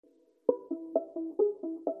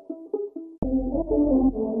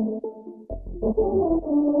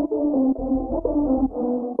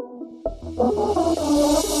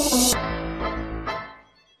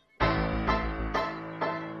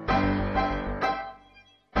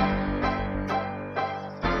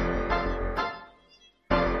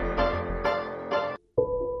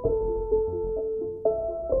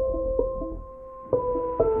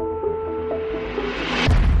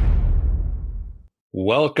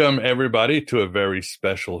Welcome, everybody, to a very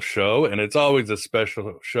special show. And it's always a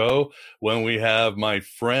special show when we have my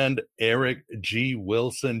friend Eric G.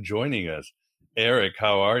 Wilson joining us. Eric,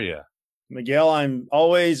 how are you? Miguel, I'm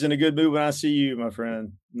always in a good mood when I see you, my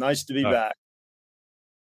friend. Nice to be back.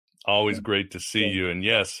 Always great to see you. And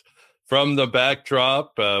yes, from the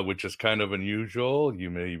backdrop, which is kind of unusual, you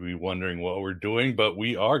may be wondering what we're doing, but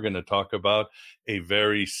we are going to talk about a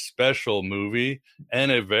very special movie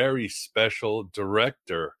and a very special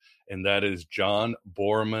director, and that is John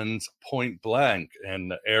Borman's Point Blank.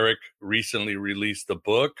 And Eric recently released the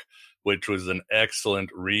book, which was an excellent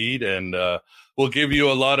read, and we'll give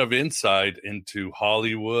you a lot of insight into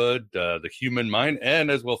Hollywood, the human mind, and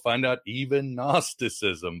as we'll find out, even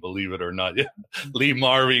Gnosticism, believe it or not. Lee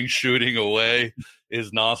Marvin shooting away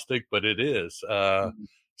is Gnostic, but it is.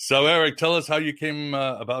 So, Eric, tell us how you came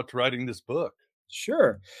about writing this book.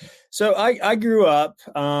 Sure. So I grew up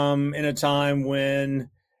in a time when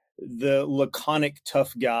the laconic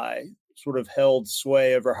tough guy sort of held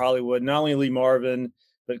sway over Hollywood, not only Lee Marvin,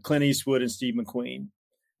 but Clint Eastwood and Steve McQueen.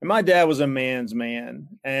 And my dad was a man's man,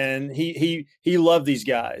 and he loved these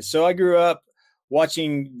guys. So I grew up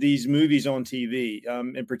watching these movies on TV,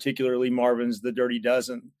 in particular Lee Marvin's The Dirty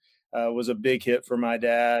Dozen was a big hit for my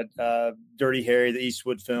dad. Dirty Harry, the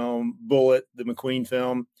Eastwood film, Bullet, the McQueen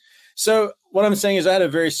film. So what I'm saying is I had a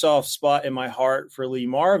very soft spot in my heart for Lee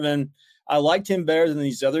Marvin. I liked him better than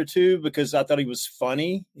these other two because I thought he was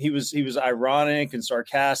funny. He was ironic and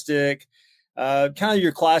sarcastic, kind of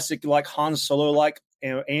your classic like Han Solo like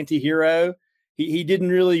anti-hero. He didn't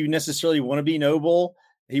really necessarily want to be noble.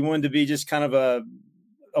 He wanted to be just kind of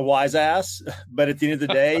a wise ass. But at the end of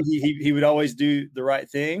the day, he would always do the right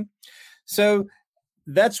thing. So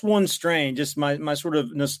that's one strain. Just my sort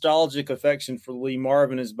of nostalgic affection for Lee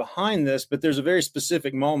Marvin is behind this, but there's a very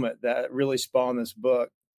specific moment that really spawned this book.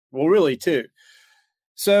 Well, really two.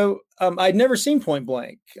 So I'd never seen Point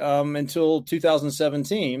Blank until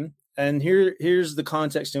 2017. And here's the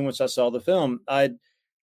context in which I saw the film. I'd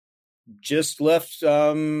just left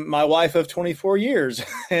my wife of 24 years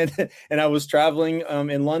and I was traveling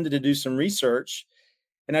in London to do some research.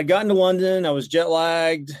 And I'd gotten to London. I was jet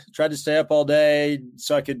lagged, tried to stay up all day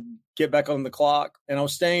so I could get back on the clock. And I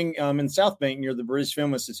was staying in South Bank near the British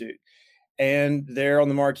Film Institute. And there on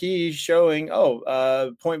the marquee showing,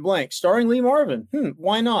 Point Blank, starring Lee Marvin.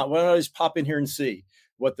 Why not? Why don't I just pop in here and see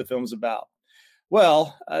what the film's about?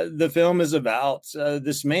 Well, the film is about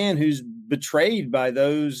this man who's betrayed by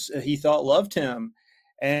those he thought loved him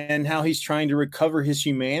and how he's trying to recover his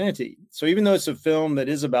humanity. So even though it's a film that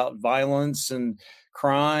is about violence and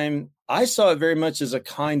crime, I saw it very much as a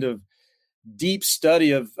kind of deep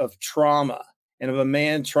study of trauma and of a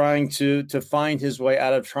man trying to find his way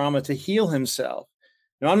out of trauma to heal himself.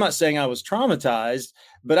 Now, I'm not saying I was traumatized,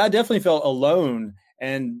 but I definitely felt alone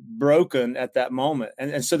and broken at that moment.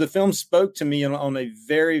 And so the film spoke to me on a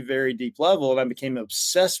very, very deep level, and I became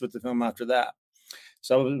obsessed with the film after that.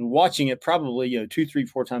 So I was watching it probably 2, 3,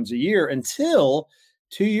 4 times a year until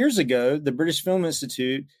 2 years ago, the British Film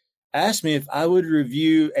Institute asked me if I would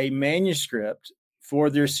review a manuscript for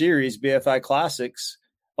their series, BFI Classics,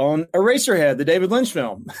 on Eraserhead, the David Lynch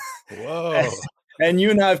film. Whoa. And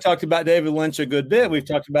you and I have talked about David Lynch a good bit. We've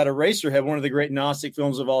talked about Eraserhead, one of the great Gnostic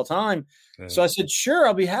films of all time. Yeah. So I said, sure,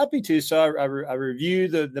 I'll be happy to. So I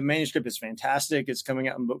reviewed the manuscript. It's fantastic. It's coming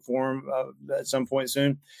out in book form at some point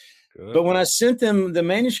soon. Good. But when I sent them the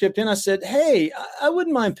manuscript in, I said, hey, I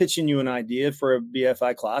wouldn't mind pitching you an idea for a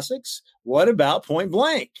BFI Classics. What about Point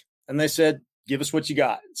Blank? And they said, give us what you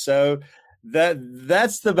got. So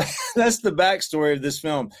that's the backstory of this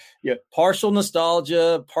film. Yeah, partial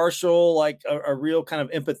nostalgia, partial like a real kind of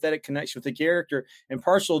empathetic connection with the character, and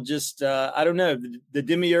partial just I don't know, the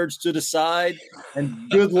demiurge stood aside, and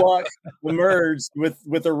good luck emerged with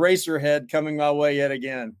Eraserhead coming my way yet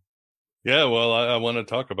again. Yeah, well, I want to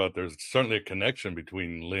talk about there's certainly a connection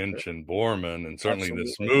between Lynch and Borman and certainly Absolutely.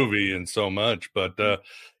 This movie and so much. But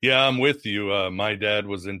yeah, I'm with you. My dad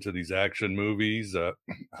was into these action movies.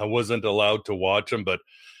 I wasn't allowed to watch them, but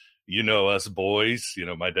us boys,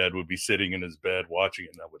 my dad would be sitting in his bed watching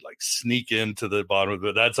it, and I would like sneak into the bottom of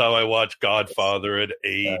it. That's how I watched Godfather at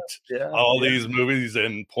 8, all these movies,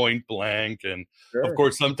 and Point Blank. And of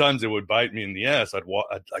course, sometimes it would bite me in the ass. I'd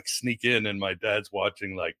like sneak in, and my dad's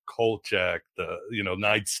watching like Kolchak, the,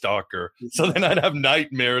 Night Stalker. So then I'd have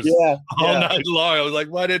nightmares all night long. I was like,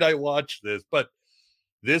 why did I watch this? But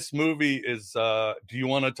this movie is, do you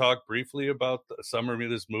want to talk briefly about the summary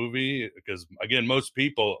of this movie? Because again, most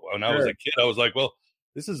people, when I was a kid, I was like, well,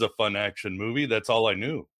 this is a fun action movie. That's all I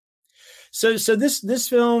knew. So this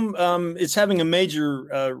film, it's having a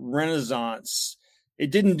major renaissance.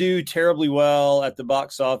 It didn't do terribly well at the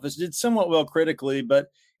box office. It did somewhat well critically,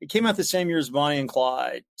 but it came out the same year as Bonnie and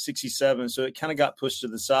Clyde, 1967. So it kind of got pushed to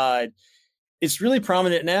the side. It's really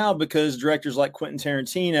prominent now because directors like Quentin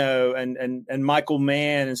Tarantino and Michael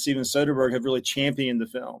Mann and Steven Soderbergh have really championed the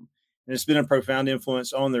film, and it's been a profound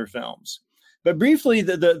influence on their films. But briefly,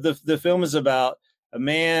 the film is about a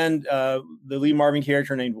man, the Lee Marvin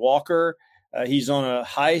character named Walker. He's on a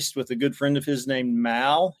heist with a good friend of his named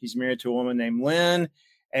Mal. He's married to a woman named Lynn,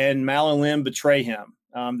 and Mal and Lynn betray him.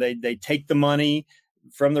 They take the money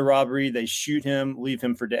from the robbery, they shoot him, leave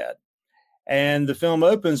him for dead. And the film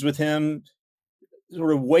opens with him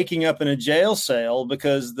sort of waking up in a jail cell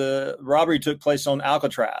because the robbery took place on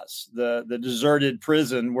Alcatraz, the deserted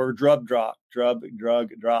prison where drug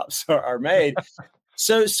drops are made.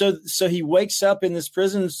 So he wakes up in this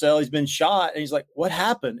prison cell. He's been shot, and he's like, "What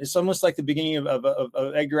happened?" It's almost like the beginning of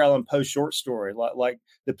Edgar Allan Poe's short story, like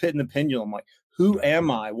The Pit and the Pendulum. Like, who am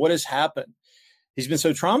I? What has happened? He's been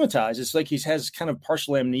so traumatized. It's like he has kind of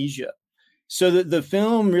partial amnesia. So the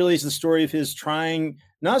film really is the story of his trying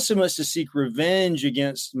not so much to seek revenge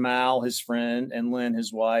against Mal, his friend, and Lynn,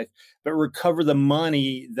 his wife, but recover the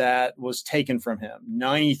money that was taken from him,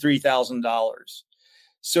 $93,000.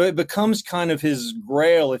 So it becomes kind of his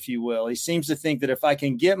grail, if you will. He seems to think that if I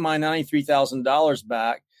can get my $93,000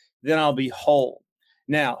 back, then I'll be whole.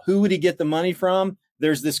 Now, who would he get the money from?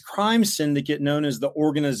 There's this crime syndicate known as the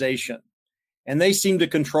Organization, and they seem to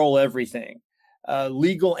control everything,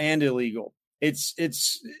 legal and illegal.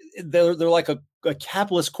 They're like a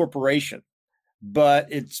capitalist corporation, but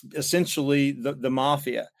it's essentially the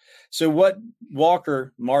mafia. So what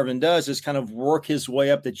Walker Marvin does is kind of work his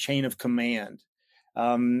way up the chain of command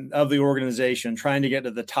of the organization, trying to get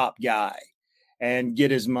to the top guy and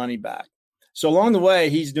get his money back. So along the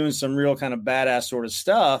way, he's doing some real kind of badass sort of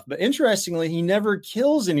stuff. But interestingly, he never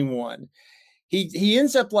kills anyone. He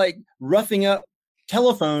ends up like roughing up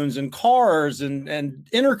telephones and cars and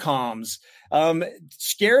intercoms,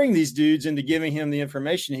 scaring these dudes into giving him the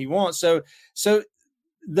information he wants. So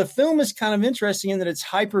the film is kind of interesting in that it's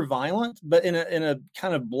hyper violent, but in a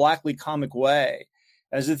kind of blackly comic way,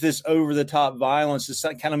 as if this over the top violence is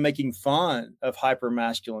kind of making fun of hyper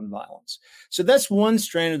masculine violence. So that's one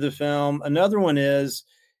strand of the film. Another one is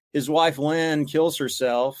his wife Lynn kills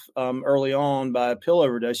herself early on by a pill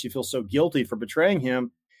overdose. She feels so guilty for betraying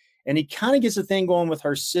him. And he kind of gets a thing going with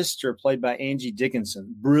her sister, played by Angie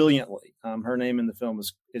Dickinson, brilliantly. Her name in the film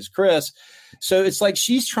is Chris. So it's like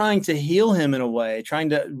she's trying to heal him in a way, trying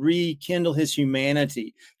to rekindle his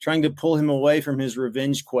humanity, trying to pull him away from his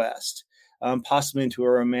revenge quest, possibly into a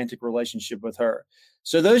romantic relationship with her.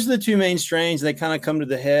 So those are the two main strains. They kind of come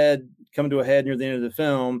to a head near the end of the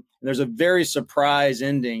film. And there's a very surprise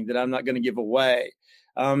ending that I'm not going to give away.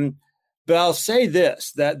 But I'll say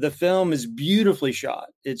this, that the film is beautifully shot.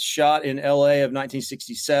 It's shot in LA of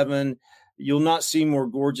 1967. You'll not see more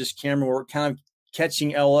gorgeous camera work, kind of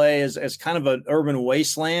catching LA as kind of an urban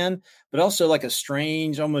wasteland, but also like a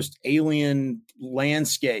strange, almost alien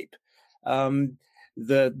landscape. The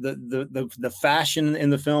fashion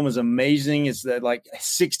in the film is amazing. It's that like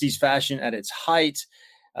 60s fashion at its height.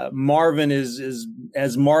 Marvin is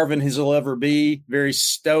as Marvin he'll ever be, very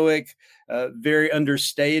stoic, very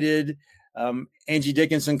understated. Angie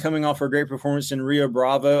Dickinson, coming off her great performance in Rio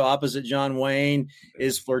Bravo opposite John Wayne,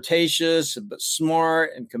 is flirtatious but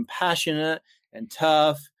smart and compassionate and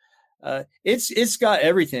tough. It's got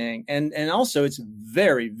everything, and also it's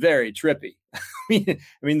very, very trippy. I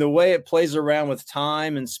mean the way it plays around with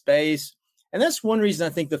time and space, and that's one reason I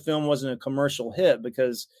think the film wasn't a commercial hit,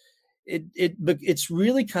 because it's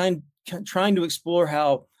really trying to explore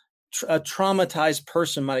how a traumatized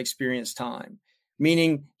person might experience time.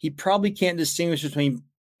 Meaning he probably can't distinguish between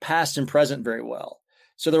past and present very well.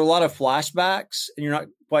 So there are a lot of flashbacks, and you're not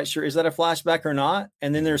quite sure, is that a flashback or not?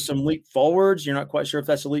 And then there's some leap forwards. You're not quite sure if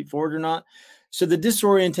that's a leap forward or not. So the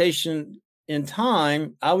disorientation in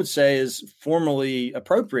time, I would say, is formally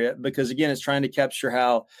appropriate, because, again, it's trying to capture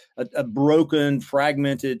how a broken,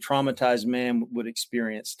 fragmented, traumatized man would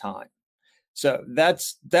experience time. So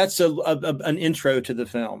that's an intro to the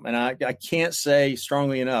film, and I can't say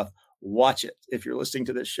strongly enough, watch it if you're listening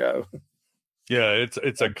to this show. Yeah,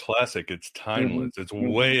 it's a classic. It's Mm-hmm. timeless. It's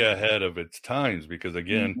Mm-hmm. way ahead of its times because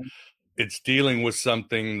again, Mm-hmm. it's dealing with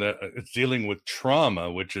something that it's dealing with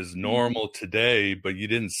trauma, which is normal today, but you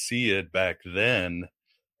didn't see it back then.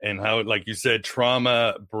 And how, like you said,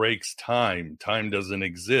 trauma breaks time. Time doesn't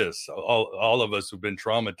exist. All of us who've been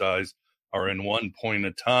traumatized are in one point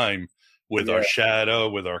of time with our Yeah. shadow,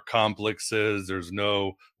 with our complexes.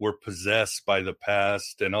 We're possessed by the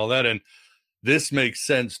past and all that. And this makes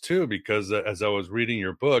sense too, because as I was reading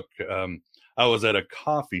your book, I was at a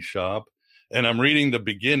coffee shop and I'm reading the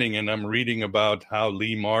beginning and I'm reading about how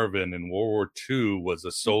Lee Marvin in World War II was a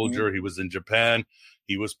Mm-hmm. soldier. He was in Japan.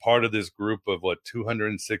 He was part of this group of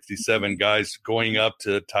 267 guys going up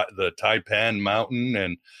to the Taipan Mountain,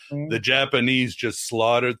 and the Japanese just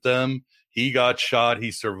slaughtered them. He got shot.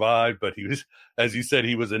 He survived, but he was, as you said,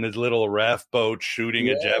 he was in his little raft boat shooting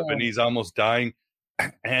Yeah. a Japanese, almost dying,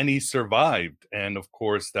 and he survived. And of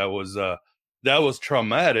course, that was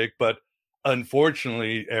traumatic. But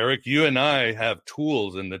unfortunately, Eric, you and I have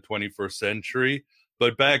tools in the 21st century.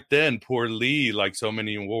 But back then, poor Lee, like so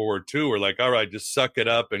many in World War II, were like, all right, just suck it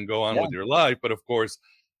up and go on Yeah. with your life. But of course,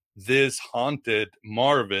 this haunted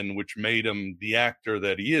Marvin, which made him the actor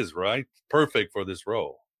that he is, right? Perfect for this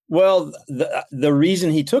role. Well, the reason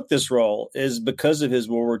he took this role is because of his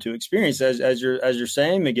World War II experience. As you're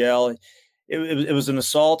saying, Miguel, it was an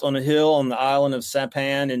assault on a hill on the island of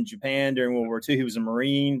Saipan in Japan during World War II. He was a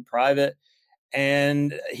Marine private,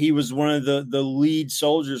 and he was one of the lead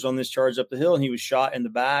soldiers on this charge up the hill, and he was shot in the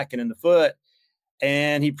back and in the foot,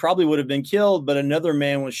 and he probably would have been killed, but another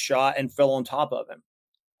man was shot and fell on top of him,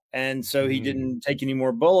 and so he didn't take any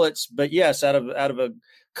more bullets. But yes, out of a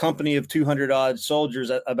company of 200 odd soldiers,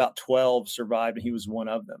 about 12 survived, and he was one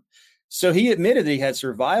of them. So he admitted that he had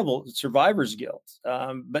survivor's guilt.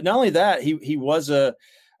 But not only that, he was a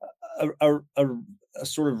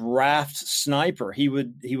sort of raft sniper. He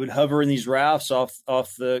would hover in these rafts off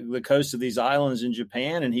the coast of these islands in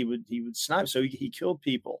Japan, and he would snipe. So he killed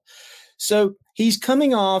people. So he's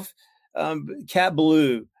coming off Cat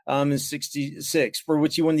Ballou in '66, for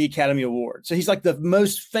which he won the Academy Award. So he's like the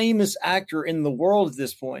most famous actor in the world at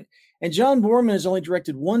this point. And John Borman has only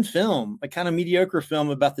directed one film, a kind of mediocre film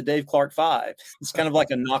about the Dave Clark Five. It's kind of like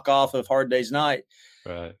a knockoff of Hard Day's Night.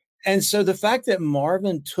 Right. And so the fact that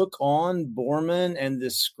Marvin took on Borman and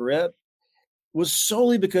this script was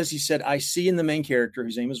solely because he said, I see in the main character,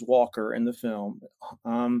 whose name is Walker in the film,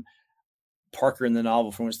 Parker in the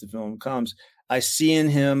novel from which the film comes, I see in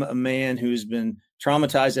him a man who's been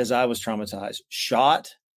traumatized as I was traumatized, shot,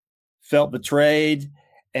 felt betrayed,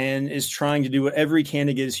 and is trying to do whatever he can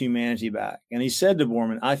to get his humanity back. And he said to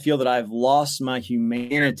Borman, I feel that I've lost my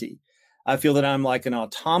humanity. I feel that I'm like an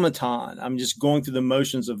automaton. I'm just going through the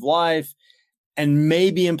motions of life. And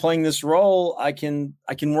maybe in playing this role, I can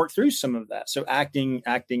work through some of that. So acting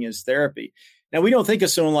is therapy. Now, we don't think of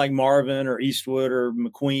someone like Marvin or Eastwood or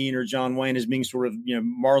McQueen or John Wayne as being sort of,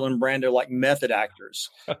 Marlon Brando like method actors.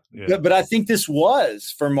 Yeah. But I think this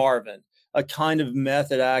was, for Marvin, a kind of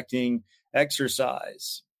method acting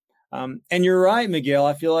exercise. And you're right, Miguel.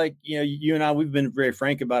 I feel like, you and I, we've been very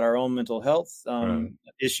frank about our own mental health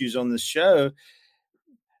issues on this show.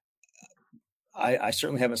 I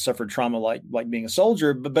certainly haven't suffered trauma like being a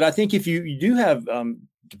soldier, but I think if you do have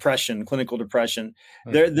depression, clinical depression,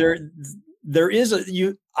 there is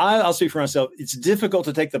I'll speak for myself. It's difficult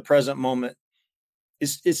to take the present moment.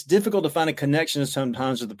 It's difficult to find a connection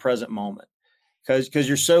sometimes with the present moment because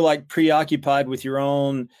you're so like preoccupied with your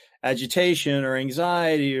own agitation or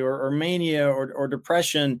anxiety or mania or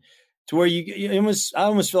depression, to where I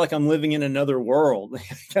almost feel like I'm living in another world,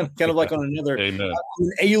 kind of like on another an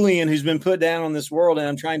alien who's been put down on this world, and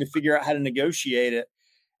I'm trying to figure out how to negotiate it.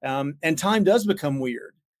 And time does become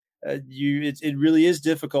weird. It really is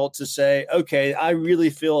difficult to say, okay, I really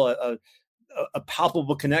feel a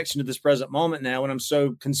palpable connection to this present moment now when I'm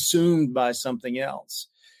so consumed by something else.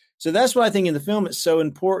 So that's why I think in the film it's so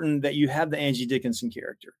important that you have the Angie Dickinson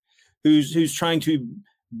character who's trying to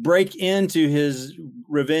break into his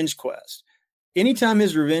revenge quest. Anytime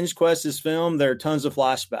his revenge quest is filmed, there are tons of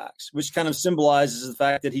flashbacks, which kind of symbolizes the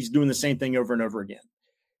fact that he's doing the same thing over and over again.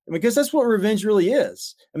 Because that's what revenge really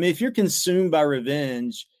is. I mean, if you're consumed by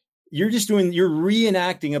revenge, you're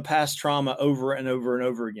reenacting a past trauma over and over and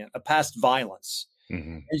over again, a past violence.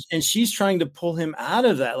 Mm-hmm. And she's trying to pull him out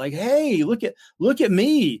of that. Like, hey, look at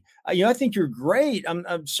me. I think you're great.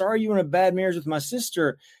 I'm sorry you were in a bad marriage with my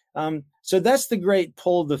sister. So that's the great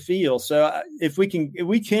pull of the feel. So if we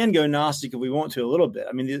can go Gnostic if we want to a little bit.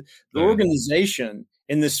 I mean, the organization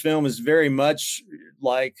in this film is very much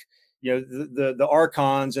like, the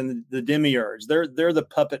archons and the demiurges. They're the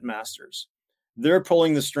puppet masters. They're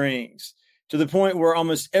pulling the strings to the point where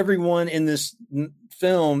almost everyone in this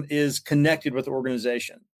film is connected with the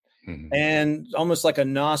organization. Mm-hmm. And almost like a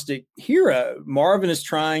Gnostic hero, Marvin is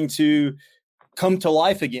trying to come to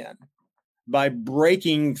life again by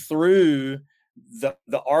breaking through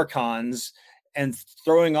the archons and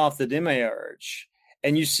throwing off the demiurge.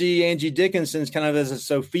 And you see Angie Dickinson's kind of as a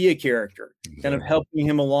Sophia character, kind of helping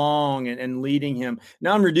him along and leading him.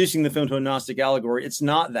 Now I'm reducing the film to a Gnostic allegory. It's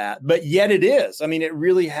not that, but yet it is. I mean, it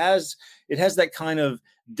really has that kind of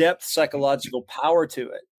depth, psychological power to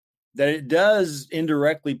it, that it does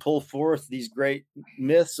indirectly pull forth these great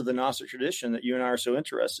myths of the Gnostic tradition that you and I are so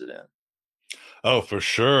interested in. Oh, for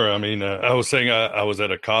sure. I mean, I was saying I was at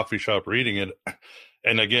a coffee shop reading it,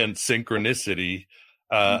 and again, synchronicity.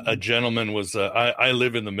 A gentleman was, I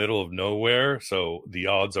live in the middle of nowhere, so the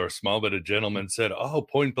odds are small, but a gentleman said, "Oh,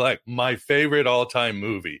 Point Blank, my favorite all-time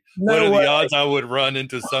movie." No what are way. the odds I would run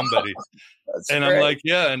into somebody? And great. I'm like,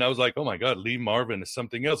 yeah. And I was like, oh my God, Lee Marvin is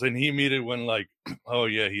something else. And he immediately went like, oh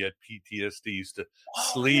yeah, he had PTSD, used to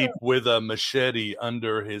sleep with a machete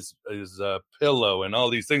under his pillow and all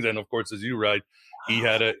these things. And of course, as you write,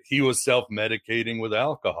 he was self-medicating with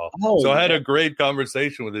alcohol. So I had a great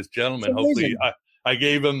conversation with this gentleman. Hopefully I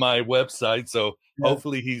gave him my website, so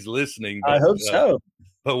hopefully he's listening. But, I hope so.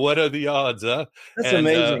 But what are the odds, huh? That's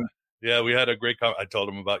amazing. Yeah, we had a great I told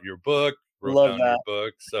him about your book, wrote Love down that. your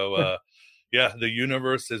book. So, yeah, the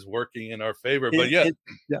universe is working in our favor. But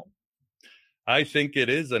I think it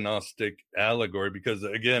is a Gnostic allegory because,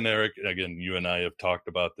 again, Eric, you and I have talked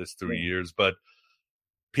about this through years, but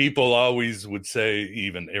people always would say,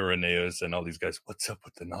 even Irenaeus and all these guys, what's up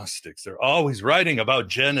with the Gnostics? They're always writing about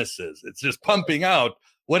Genesis. It's just pumping out.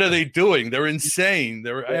 What are they doing? They're insane.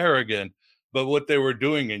 They're arrogant. But what they were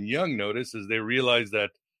doing in Jung notice is they realized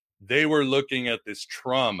that they were looking at this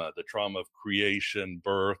trauma, the trauma of creation,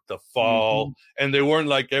 birth, the fall, and they weren't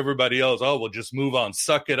like everybody else. Oh, well, just move on,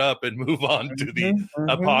 suck it up and move on to the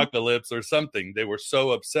apocalypse or something. They were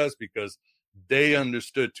so obsessed because they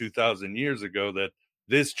understood 2,000 years ago that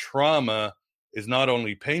this trauma is not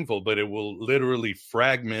only painful, but it will literally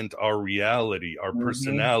fragment our reality. Our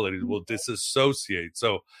personalities will disassociate.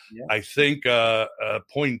 So I think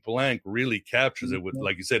Point Blank really captures it with,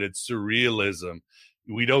 like you said, it's surrealism.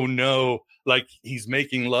 We don't know, like he's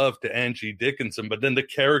making love to Angie Dickinson, but then the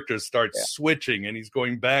characters start switching and he's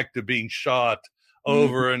going back to being shot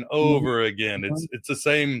over and over again. It's the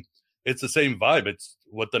same vibe. It's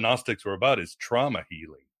what the Gnostics were about, is trauma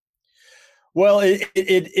healing. Well, it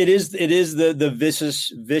is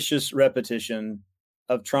the vicious repetition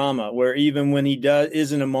of trauma, where even when he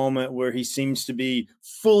is in a moment where he seems to be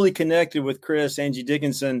fully connected with Angie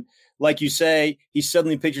Dickinson, like you say, he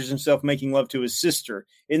suddenly pictures himself making love to his sister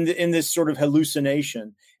in this sort of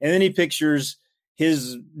hallucination, and then he pictures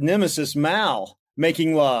his nemesis Mal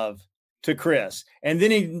making love to Chris, and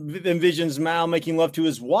then he envisions Mal making love to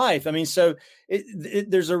his wife. I mean, so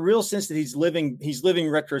there's a real sense that he's living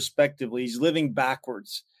retrospectively. He's living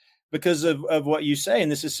backwards because of what you say,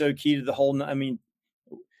 and this is so key to the whole. I mean,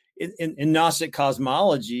 in Gnostic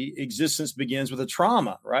cosmology, existence begins with a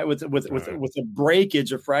trauma, right? With a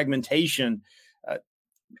breakage, a fragmentation,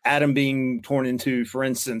 atom being torn into, for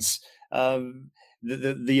instance.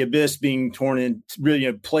 The abyss being torn in,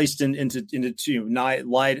 really, placed into two, night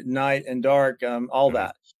and dark, all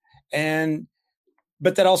that.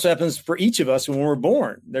 But that also happens for each of us when we're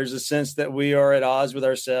born. There's a sense that we are at odds with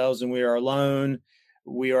ourselves and we are alone,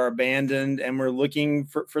 we are abandoned, and we're looking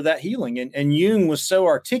for that healing. And Jung was so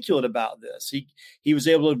articulate about this. He was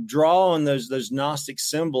able to draw on those Gnostic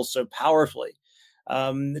symbols so powerfully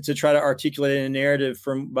to try to articulate a narrative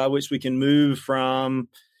by which we can move from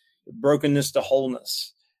brokenness to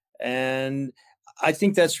wholeness. And I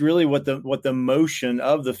think that's really what the motion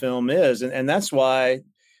of the film is, and that's why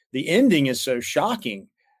the ending is so shocking.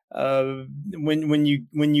 When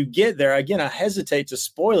you get there, again, I hesitate to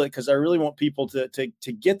spoil it because I really want people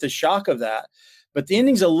to get the shock of that. But the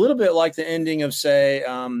ending's a little bit like the ending of, say,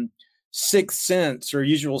 Sixth Sense or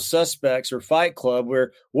Usual Suspects or Fight Club,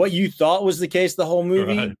 where what you thought was the case the whole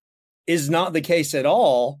movie is not the case at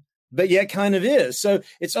all, but yet kind of is. So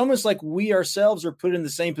it's almost like we ourselves are put in the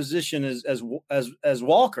same position as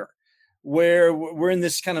Walker, where we're in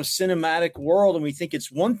this kind of cinematic world and we think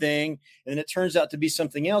it's one thing and it turns out to be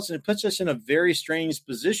something else. And it puts us in a very strange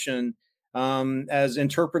position as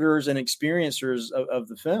interpreters and experiencers of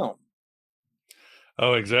the film.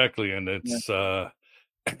 Oh, exactly. And it's,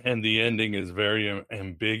 and the ending is very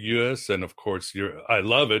ambiguous. And of course I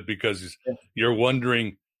love it because you're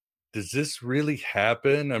wondering, does this really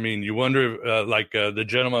happen? I mean, you wonder, the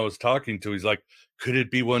gentleman I was talking to, he's like, could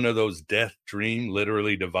it be one of those death dream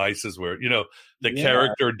literally devices where, the Yeah.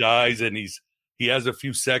 character dies and he has a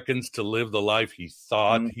few seconds to live the life he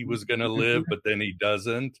thought he was going to live, but then he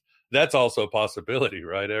doesn't. That's also a possibility,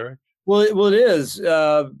 right, Eric? Well, it is.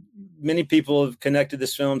 Many people have connected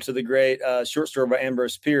this film to the great short story by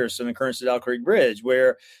Ambrose Bierce, An Occurrence at Owl Creek Bridge,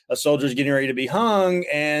 where a soldier is getting ready to be hung,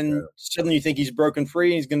 and suddenly you think he's broken free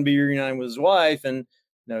and he's going to be reunited with his wife, and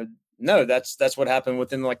no, that's what happened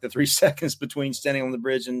within like the 3 seconds between standing on the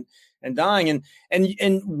bridge and dying,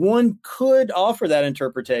 and one could offer that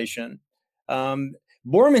interpretation.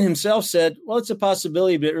 Borman himself said, well, it's a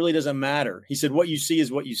possibility, but it really doesn't matter. He said, what you see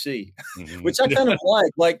is what you see, which I kind of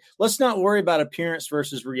like, let's not worry about appearance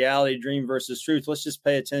versus reality, dream versus truth. Let's just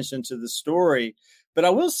pay attention to the story. But I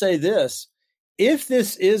will say this, if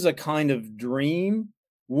this is a kind of dream,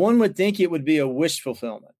 one would think it would be a wish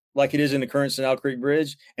fulfillment, like it is in Occurrence at Owl Creek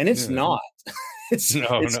Bridge. And it's not. It's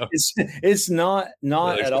not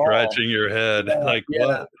like at all. Scratching your head,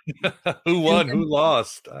 what? Who won? Who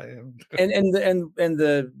lost? I am. And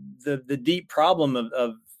the deep problem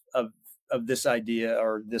of this idea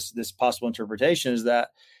or this possible interpretation is that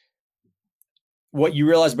what you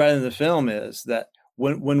realize by the end of the film is that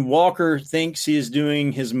when Walker thinks he is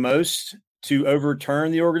doing his most to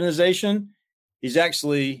overturn the organization, he's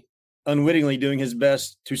actually unwittingly doing his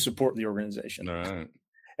best to support the organization. All right.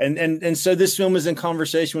 And so this film is in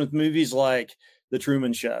conversation with movies like The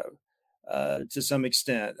Truman Show, to some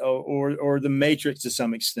extent, or The Matrix to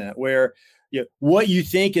some extent, where what you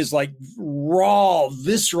think is like raw,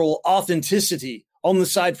 visceral authenticity on the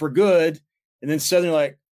side for good, and then suddenly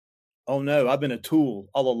like, oh no, I've been a tool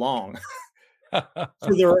all along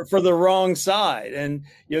for the wrong side. And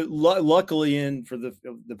luckily, for the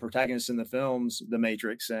protagonists in the films, The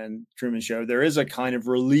Matrix and Truman Show, there is a kind of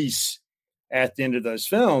release at the end of those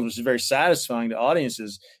films, which is very satisfying to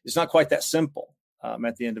audiences. It's not quite that simple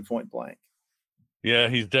at the end of Point Blank. Yeah,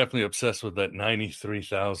 he's definitely obsessed with that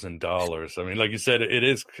 $93,000. I mean, like you said, it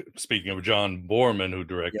is, speaking of John Borman, who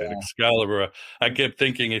directed Excalibur, I kept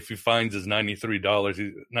thinking if he finds his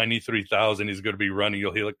 $93,000, he's going to be running.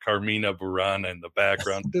 You'll hear like Carmina Burana in the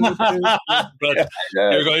background. But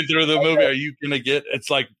you're going through the movie. Are you going to get, it's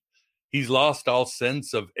like, he's lost all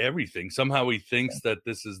sense of everything. Somehow he thinks that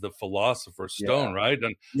this is the Philosopher's Stone, right?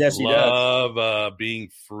 And yes, love, being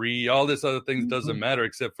free, all this other things doesn't matter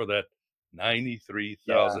except for that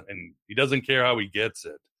 93,000, and he doesn't care how he gets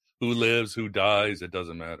it. Who lives, who dies, it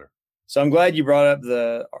doesn't matter. So I'm glad you brought up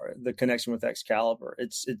the connection with Excalibur.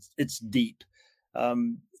 It's deep.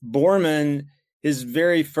 Borman, his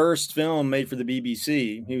very first film made for the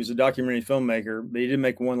BBC, he was a documentary filmmaker, but he did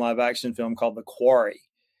make one live action film called The Quarry.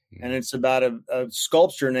 And it's about a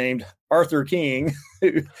sculptor named Arthur King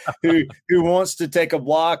who wants to take a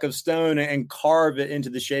block of stone and carve it into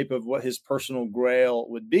the shape of what his personal grail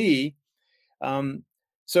would be.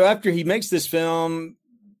 So after he makes this film,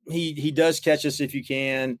 he does Catch Us If You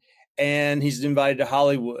Can, and he's invited to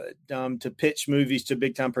Hollywood to pitch movies to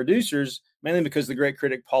big time producers, mainly because the great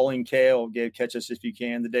critic Pauline Kael gave Catch Us If You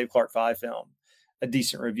Can, the Dave Clark 5 film, a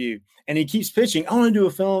decent review. And he keeps pitching, I want to do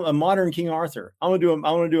a film, a modern King Arthur. I want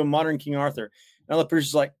to do a modern King Arthur. And the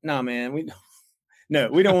producer's like, nah, man, we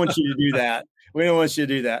don't want you to do that. We don't want you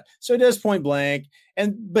to do that. So he does Point Blank.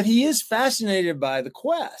 But he is fascinated by the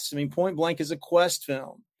quest. I mean, Point Blank is a quest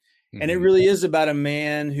film. And it really is about a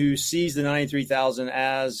man who sees the 93,000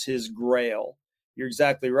 as his grail. You're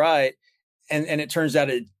exactly right. And it turns out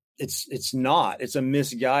it's not. It's a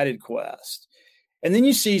misguided quest. And then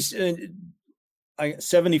you see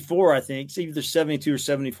 74, I think, it's either 72 or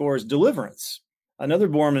 74, is Deliverance, another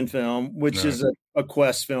Borman film, which is a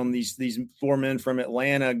quest film. These four men from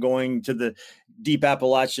Atlanta going to the deep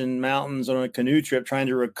Appalachian Mountains on a canoe trip, trying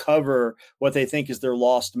to recover what they think is their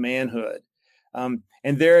lost manhood. And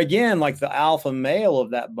there again, like the alpha male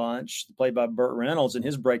of that bunch, played by Burt Reynolds in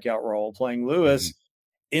his breakout role, playing Lewis,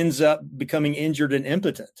 ends up becoming injured and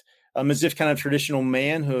impotent, as if kind of traditional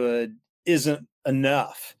manhood isn't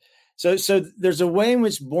enough. So there's a way in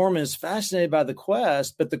which Borman is fascinated by the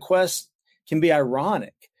quest, but the quest can be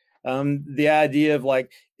ironic. The idea of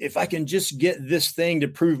like, if I can just get this thing to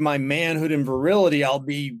prove my manhood and virility, I'll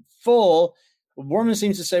be full. Well, Borman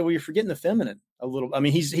seems to say, well, you're forgetting the feminine a little. I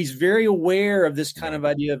mean, he's very aware of this kind of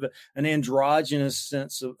idea of an androgynous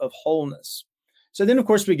sense of wholeness. So then, of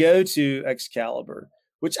course, we go to Excalibur,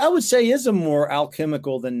 which I would say is a more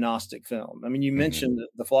alchemical than Gnostic film. I mean, you mentioned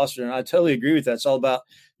the philosopher, and I totally agree with that. It's all about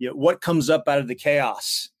what comes up out of the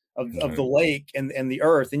chaos of the lake and the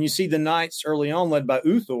earth. And you see the knights early on, led by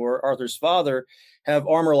Uthor, Arthur's father, have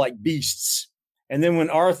armor like beasts. And then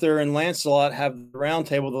when Arthur and Lancelot have the round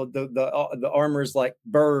table, the armor is like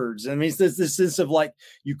birds. I mean, it's this sense of like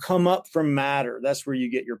you come up from matter. That's where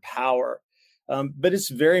you get your power. But it's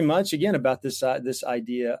very much, again, about this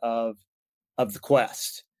idea of the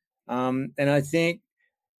quest. And I think,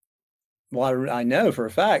 well, I know for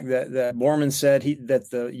a fact that Borman said that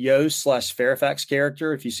the Yost / Fairfax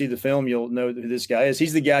character, if you see the film, you'll know who this guy is.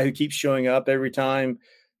 He's the guy who keeps showing up every time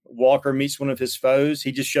Walker meets one of his foes.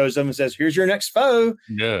 He just shows up and says, "Here's your next foe."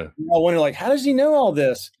 Yeah. I wonder, like, how does he know all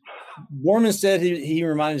this? Borman said he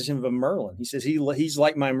reminds him of a Merlin. He says he's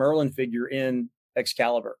like my Merlin figure in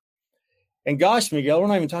Excalibur. And gosh, Miguel, we're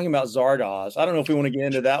not even talking about Zardoz. I don't know if we want to get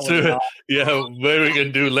into that one. Yeah, maybe we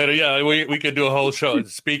can do later. Yeah, we could do a whole show.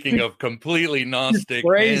 Speaking of completely Gnostic,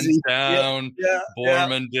 crazy. Hands down,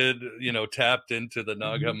 Borman yeah. did, tapped into the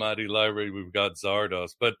Nag Hammadi library. We've got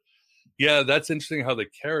Zardoz. But yeah, that's interesting how the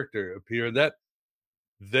character appeared. That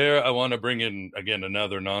there, I want to bring in, again,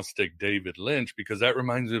 another Gnostic, David Lynch, because that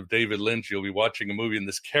reminds me of David Lynch. You'll be watching a movie and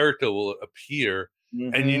this character will appear.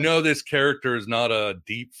 And this character is not a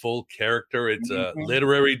deep, full character. It's a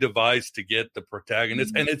literary device to get the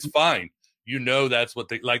protagonist, and it's fine. That's what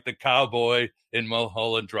like the cowboy in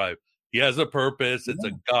Mulholland Drive. He has a purpose. It's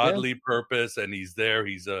a godly purpose, and he's there.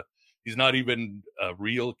 He's not even a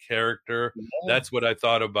real character. That's what I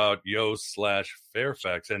thought about Yost /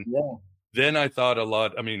 Fairfax. And then I thought a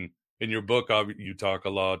lot. I mean, in your book, you talk a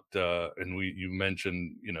lot, and you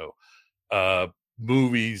mentioned,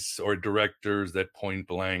 movies or directors that point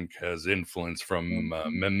blank has influence from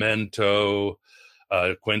Memento,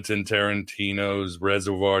 Quentin Tarantino's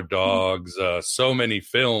Reservoir Dogs, so many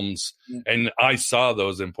films. And I saw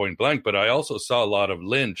those in point blank, but I also saw a lot of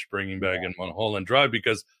Lynch bringing back in Mulholland Drive,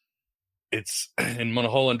 because it's in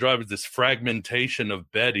Mulholland Drive is this fragmentation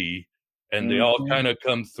of Betty, and they all kind of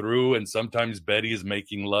come through, and sometimes Betty is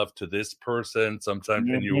making love to this person, sometimes,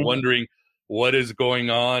 and you're wondering what is going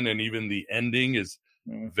on, and even the ending is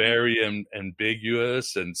very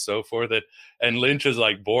ambiguous and so forth. And Lynch is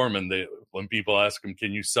like Borman. When people ask him,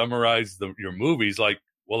 "Can you summarize your movies?" Like,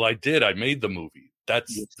 well, I did. I made the movie.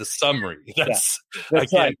 That's the summary. That's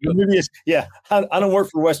right. The movie is, I don't work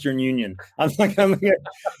for Western Union. I'm here.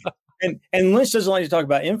 And Lynch doesn't like to talk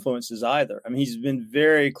about influences either. I mean, he's been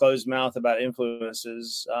very closed-mouthed about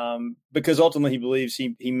influences, because ultimately he believes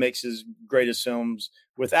he makes his greatest films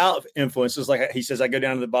without influences. Like he says, I go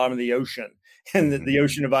down to the bottom of the ocean and the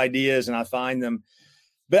ocean of ideas, and I find them.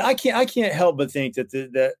 But I can't help but think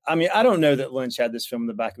that I mean, I don't know that Lynch had this film in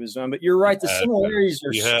the back of his mind, but you're right. The similarities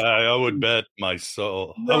are. Yeah, I would bet my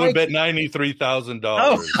soul. Right? I would bet $93,000.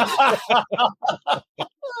 Oh.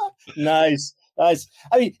 Nice. I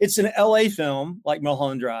mean, it's an LA film like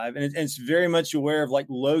Mulholland Drive, and it's very much aware of like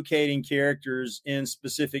locating characters in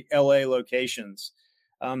specific LA locations.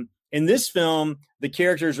 In this film, the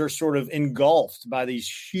characters are sort of engulfed by these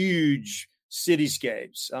huge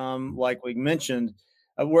cityscapes, like we mentioned.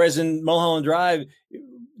 Whereas in Mulholland Drive,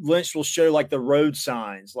 Lynch will show like the road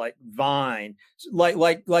signs, like Vine, like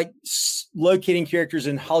locating characters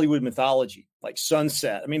in Hollywood mythology, like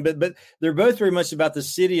Sunset. I mean, but they're both very much about the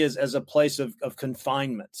city as a place of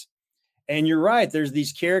confinement. And you're right. There's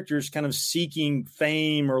these characters kind of seeking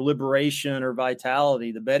fame or liberation or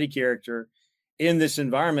vitality. The Betty character in this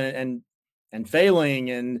environment and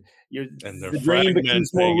failing, and the dream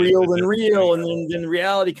becomes more real than real, and then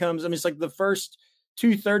reality comes. I mean, it's like the first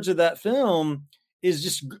 2/3 of that film is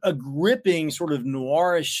just a gripping sort of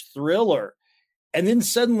noirish thriller. And then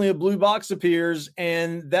suddenly a blue box appears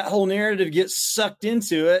and that whole narrative gets sucked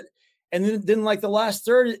into it. And then like the last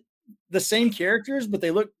third, the same characters, but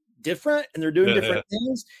they look different and they're doing different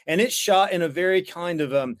things. And it's shot in a very kind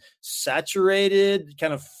of saturated,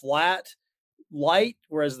 kind of flat light,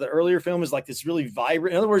 whereas the earlier film is like this really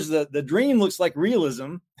vibrant. In other words, the dream looks like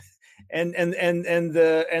realism. And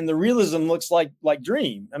the realism looks like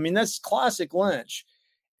dream. I mean, that's classic Lynch.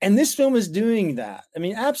 And this film is doing that. I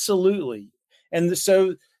mean, absolutely. And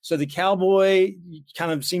so the cowboy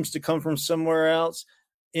kind of seems to come from somewhere else.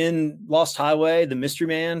 In Lost Highway, the mystery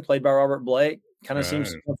man played by Robert Blake kind of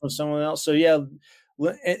seems to come from someone else. So yeah,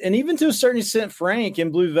 and even to a certain extent, Frank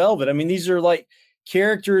in Blue Velvet. I mean, these are like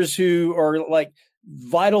characters who are like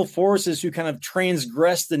vital forces who kind of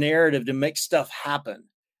transgress the narrative to make stuff happen.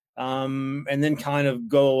 And then kind of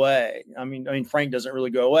go away. I mean, Frank doesn't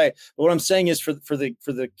really go away. But what I'm saying is for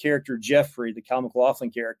the character Jeffrey, the Cal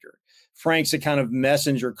MacLachlan character, Frank's a kind of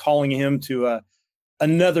messenger calling him to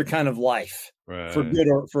another kind of life,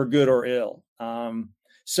 for good or ill.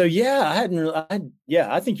 So yeah,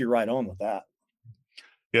 I think you're right on with that.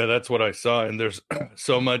 Yeah, that's what I saw. And there's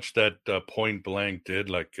so much that Point Blank did.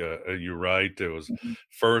 Like you're right, it was Mhm.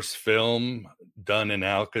 first film done in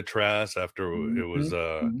Alcatraz after Mhm.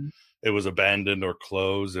 Mhm. it was abandoned or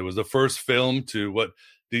closed. It was the first film to what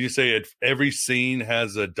did you say? Every scene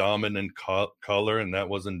has a dominant color, and that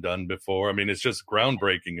wasn't done before. I mean, it's just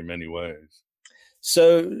groundbreaking in many ways.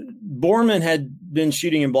 So Borman had been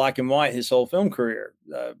shooting in black and white his whole film career.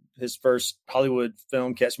 His first Hollywood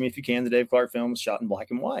film, Catch Me If You Can, the Dave Clark film, was shot in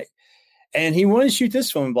black and white, and he wanted to shoot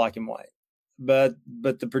this film in black and white. But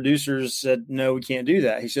the producers said, no, we can't do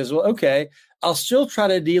that. He says, well, okay, I'll still try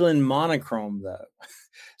to deal in monochrome though.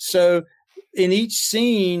 So in each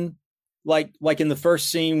scene, like in the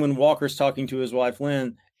first scene when Walker's talking to his wife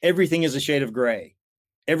Lynn, everything is a shade of gray.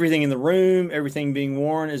 Everything in the room, everything being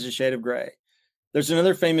worn is a shade of gray. There's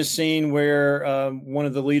another famous scene where one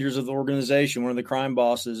of the leaders of the organization, one of the crime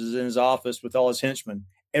bosses, is in his office with all his henchmen.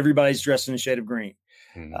 Everybody's dressed in a shade of green.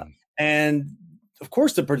 Uh, Mm. and of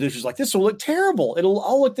course, the producer's like, this will look terrible. It'll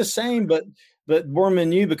all look the same. But Borman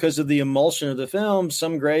knew, because of the emulsion of the film,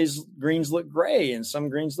 some greens look gray and some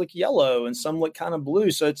greens look yellow and some look kind of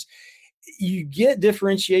blue. So you get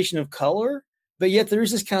differentiation of color, but yet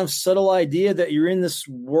there's this kind of subtle idea that you're in this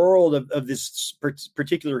world of this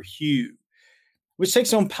particular hue, which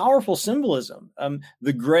takes on powerful symbolism.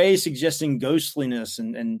 The gray suggesting ghostliness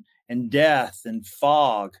and death and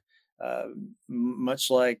fog, uh, much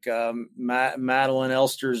like Madeline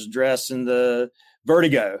Elster's dress in the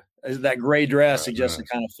Vertigo. That gray dress suggests a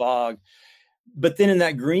kind of fog. But then in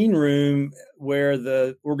that green room where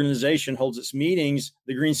the organization holds its meetings,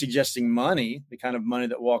 the green suggesting money, the kind of money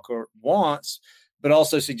that Walker wants, but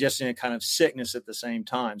also suggesting a kind of sickness at the same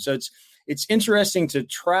time. So it's interesting to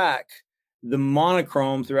track the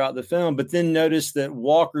monochrome throughout the film, but then notice that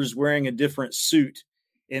Walker's wearing a different suit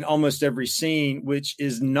in almost every scene, which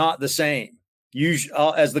is not the same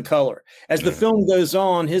as the color. As the film goes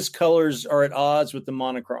on, his colors are at odds with the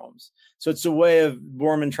monochromes. So it's a way of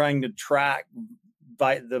Borman trying to track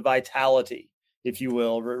the vitality, if you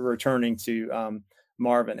will, returning to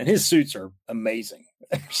Marvin. And his suits are amazing.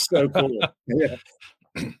 So cool. Yeah.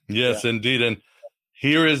 Yes, Yeah. indeed. And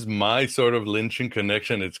here is my sort of lynching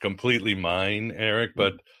connection. It's completely mine, Eric,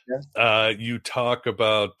 but you talk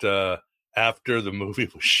about after the movie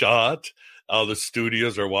was shot, all the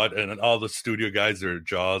studios are and all the studio guys, their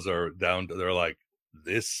jaws are down. They're like,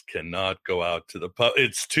 this cannot go out to the pub.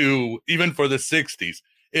 It's too, even for the 60s,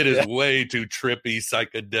 it is way too trippy,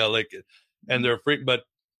 psychedelic. And they're freak. But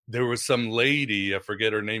there was some lady, I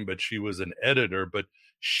forget her name, but she was an editor, but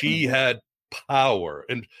she had power.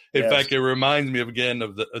 And in fact, it reminds me again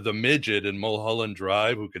of the midget in Mulholland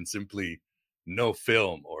Drive who can simply no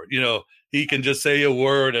film, or he can just say a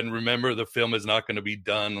word and remember the film is not going to be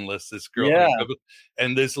done unless this girl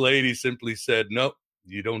and this lady simply said, nope,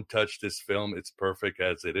 you don't touch this film, it's perfect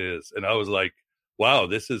as it is. And I was like, wow,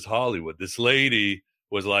 this is Hollywood. This lady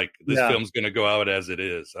was like, this film's going to go out as it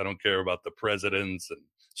is. I don't care about the presidents and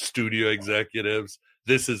studio executives.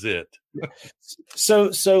 This is it.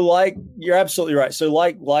 So like, you're absolutely right. So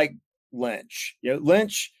like Lynch,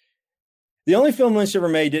 Lynch, the only film Lynch ever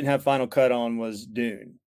made didn't have final cut on was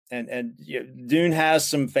Dune, and Dune has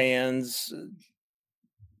some fans.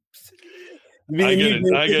 I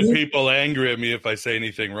get people angry at me if I say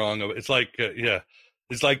anything wrong. It's like,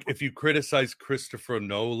 it's like if you criticize Christopher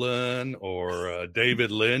Nolan or David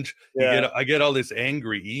Lynch, I get all this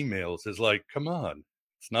angry emails. It's like, come on,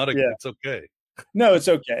 it's okay. No, it's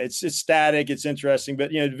okay. It's static. It's interesting, but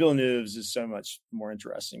Villeneuve's is so much more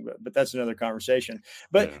interesting. But that's another conversation.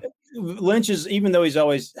 But Lynch is, even though he's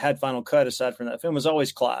always had final cut aside from that film, has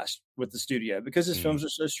always clashed with the studio because his films are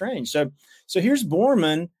so strange. So here's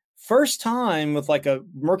Borman, first time with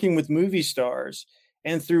working with movie stars,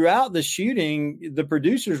 and throughout the shooting, the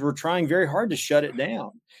producers were trying very hard to shut it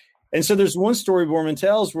down. And so there's one story Borman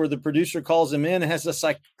tells where the producer calls him in and has a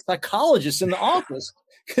psychologist in the office,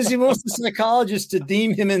 because he wants the psychologist to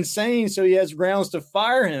deem him insane, so he has grounds to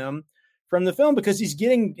fire him from the film, because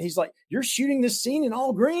he's like, you're shooting this scene in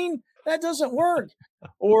all green? That doesn't work.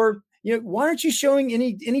 Or, why aren't you showing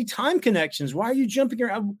any time connections? Why are you jumping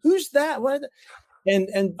around? Who's that? What?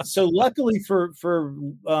 And so luckily for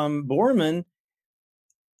Borman,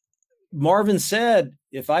 Marvin said,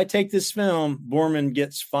 if I take this film, Borman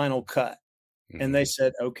gets final cut. And they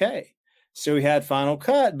said, okay. So he had final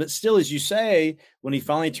cut, but still, as you say, when he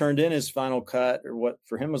finally turned in his final cut, or what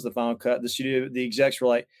for him was the final cut, the execs were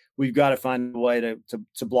like, we've got to find a way to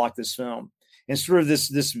block this film. And sort of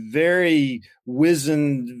this very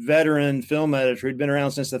wizened veteran film editor who'd been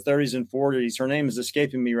around since the 30s and 40s, her name is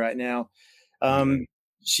escaping me right now.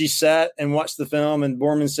 she sat and watched the film, and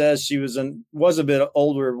Borman says she was a bit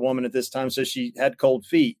older woman at this time, so she had cold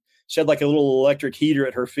feet. She had like a little electric heater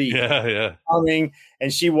at her feet. Yeah. Humming,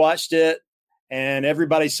 and she watched it, and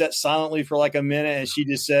everybody sat silently for like a minute, and she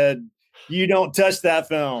just said, "You don't touch that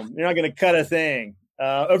film. You're not going to cut a thing.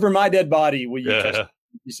 Over my dead body will you touch it,"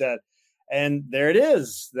 she said. And there it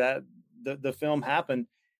is, that the film happened.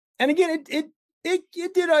 And again, it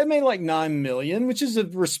did, I made like 9 million, which is a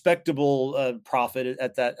respectable profit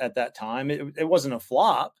at that time. It wasn't a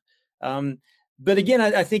flop. But again,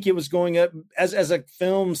 I think it was going up as a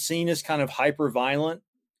film seen as kind of hyper violent.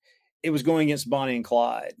 It was going against Bonnie and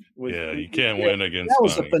Clyde. You can't win against that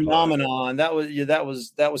was Bonnie a phenomenon. That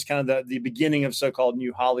was kind of the beginning of so-called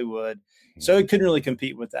New Hollywood. So it couldn't really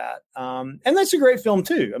compete with that. And that's a great film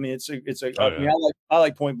too. I mean, I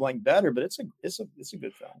like Point Blank better, but it's a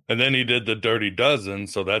good film. And then he did the Dirty Dozen,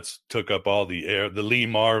 so that's took up all the air, the Lee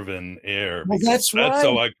Marvin air. Well, that's right. That's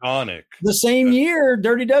so iconic. The same year,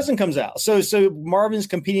 Dirty Dozen comes out. So Marvin's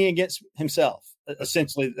competing against himself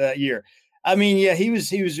essentially that year. I mean, yeah, he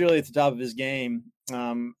was really at the top of his game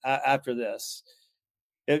after this.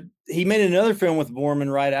 He made another film with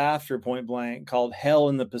Borman right after Point Blank called Hell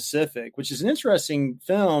in the Pacific, which is an interesting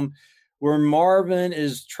film where Marvin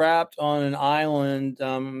is trapped on an island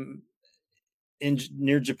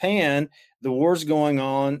near Japan. The war's going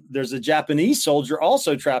on. There's a Japanese soldier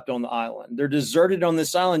also trapped on the island. They're deserted on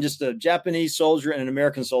this island, just a Japanese soldier and an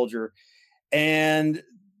American soldier. And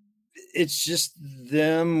it's just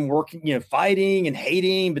them working, fighting and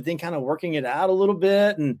hating, but then kind of working it out a little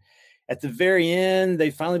bit. And at the very end,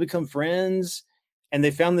 they finally become friends, and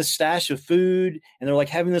they found this stash of food, and they're like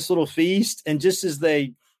having this little feast. And just as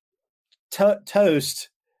they toast,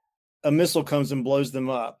 a missile comes and blows them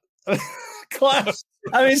up. Class.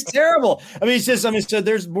 I mean, it's terrible. I mean, so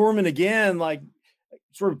there's Borman again, like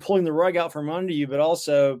sort of pulling the rug out from under you, but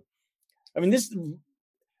also, I mean,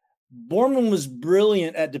 Borman was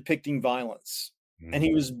brilliant at depicting violence, and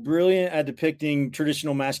he was brilliant at depicting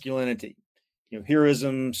traditional masculinity,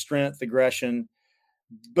 heroism, strength, aggression.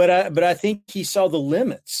 But I think he saw the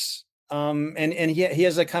limits, and he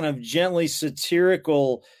has a kind of gently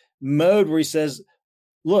satirical mode where he says,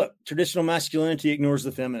 "Look, traditional masculinity ignores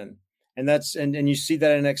the feminine," and and you see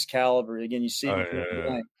that in Excalibur. Again, you see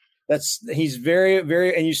it. He's very,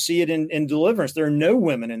 very, and you see it in Deliverance. There are no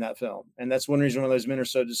women in that film, and that's one reason why those men are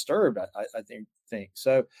so disturbed. I think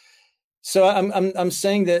so. I'm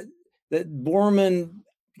saying that Borman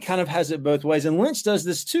kind of has it both ways, and Lynch does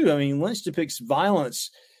this too. I mean, Lynch depicts violence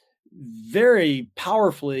very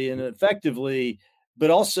powerfully and effectively, but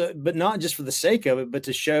not just for the sake of it, but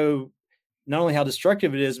to show not only how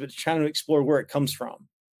destructive it is, but trying to explore where it comes from.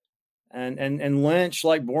 And Lynch,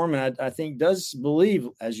 like Borman, I think does believe,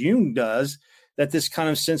 as Jung does, that this kind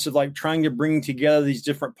of sense of like trying to bring together these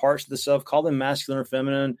different parts of the self, call them masculine or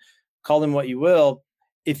feminine, call them what you will.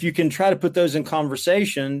 If you can try to put those in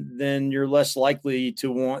conversation, then you're less likely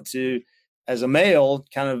to want to, as a male,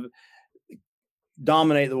 kind of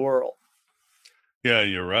dominate the world. Yeah,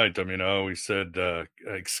 you're right. I mean, I always said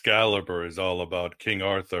Excalibur is all about King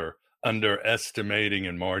Arthur underestimating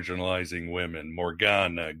and marginalizing women,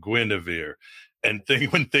 Morgana, Guinevere. And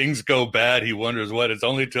when things go bad, he wonders what. It's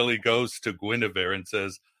only till he goes to Guinevere and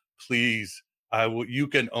says, "Please, you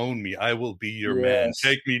can own me. I will be your man.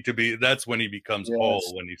 Take me to be." That's when he becomes whole,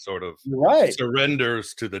 when he sort of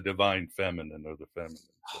surrenders to the divine feminine or the feminine.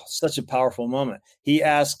 Oh, such a powerful moment. He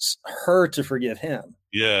asks her to forgive him.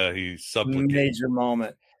 Yeah, he supplicates. Major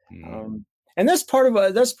moment. And that's part of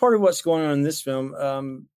what's going on in this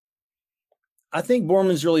film. I think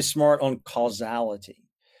Borman's really smart on causality.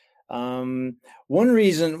 One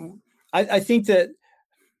reason I think that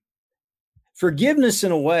forgiveness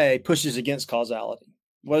in a way pushes against causality.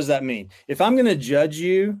 What does that mean? If I'm going to judge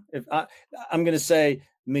you, if I'm going to say,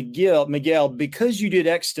 Miguel, because you did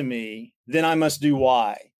X to me, then I must do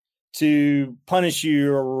Y to punish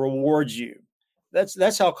you or reward you.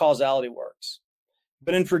 That's how causality works.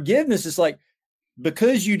 But in forgiveness, it's like,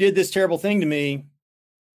 because you did this terrible thing to me,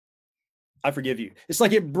 I forgive you. It's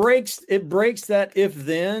like it breaks that if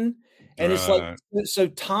then, and it's like, so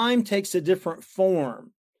time takes a different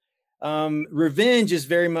form. Revenge is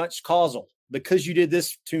very much causal. Because you did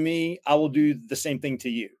this to me, I will do the same thing to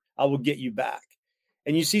you. I will get you back.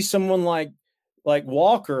 And you see someone like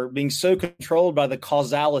Walker being so controlled by the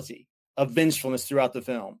causality of vengefulness throughout the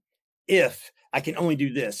film. If I can only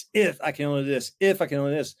do this, if I can only do this, if I can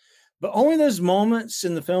only do this. But only those moments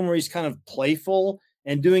in the film where he's kind of playful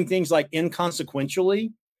and doing things like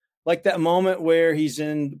inconsequentially, like that moment where he's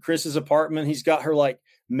in Chris's apartment. He's got her like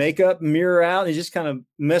makeup mirror out, and he's just kind of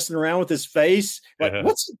messing around with his face. Like,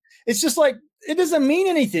 it's just like, it doesn't mean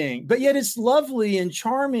anything, but yet it's lovely and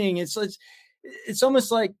charming. It's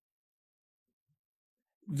almost like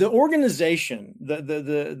the organization,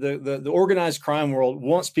 the organized crime world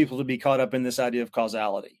wants people to be caught up in this idea of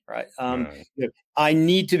causality, right? I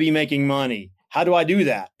need to be making money. How do I do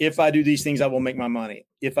that? If I do these things, I will make my money.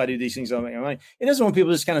 If I do these things, I'll make my money. It doesn't want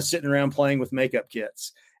people just kind of sitting around playing with makeup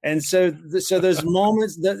kits. And so those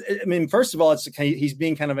moments that, I mean, first of all, he's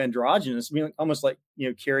being kind of androgynous, almost like,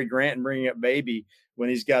 Cary Grant and Bringing Up Baby when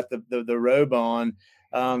he's got the robe on,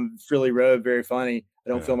 frilly robe, very funny. I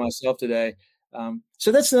don't feel myself today.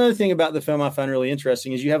 So that's another thing about the film I find really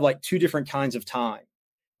interesting is you have like two different kinds of time,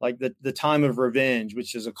 like the time of revenge,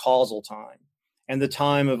 which is a causal time, and the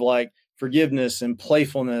time of like forgiveness and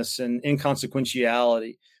playfulness and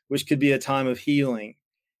inconsequentiality, which could be a time of healing.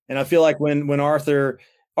 And I feel like when Arthur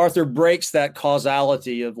breaks that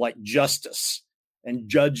causality of like justice and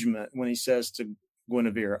judgment when he says to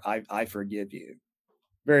Guinevere, I forgive you.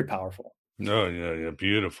 Very powerful. Oh, yeah.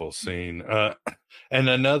 Beautiful scene. And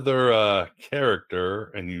another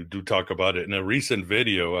character, and you do talk about it in a recent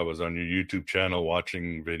video. I was on your YouTube channel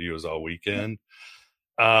watching videos all weekend.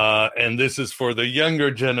 And this is for the younger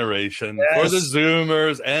generation, for the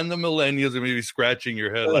Zoomers and the millennials who may be scratching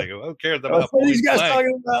your head like, who cares about what are these guys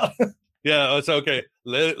talking about? Yeah, it's okay.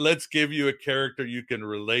 Let's give you a character you can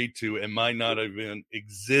relate to and might not have even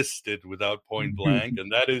existed without Point Blank,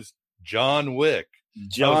 and that is John Wick.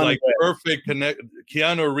 Perfect connect.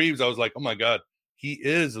 Keanu Reeves, I was like, oh my God, he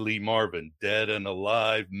is Lee Marvin, dead and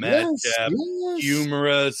alive, madcap,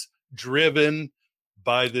 humorous, driven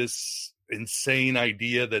by this insane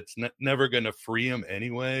idea that's never going to free him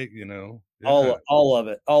anyway, all of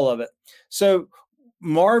it. So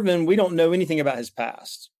Marvin, we don't know anything about his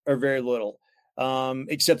past, or very little,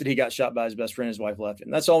 except that he got shot by his best friend. His wife left him.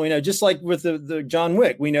 That's all we know. Just like with the John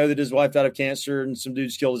Wick, we know that his wife died of cancer and some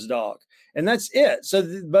dudes killed his dog, and that's it.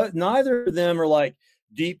 So, but neither of them are like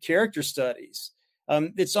deep character studies.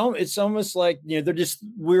 It's almost like,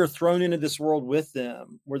 we're thrown into this world with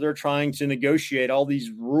them where they're trying to negotiate all these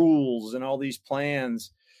rules and all these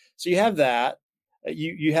plans. So you have that.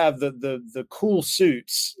 You have the cool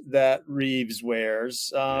suits that Reeves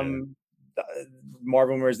wears.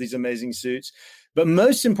 Marvin wears these amazing suits, but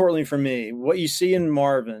most importantly for me, what you see in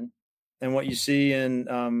Marvin and what you see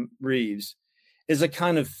in Reeves is a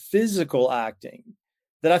kind of physical acting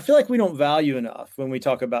that I feel like we don't value enough when we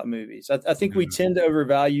talk about movies. I think we tend to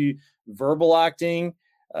overvalue verbal acting,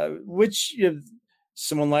 which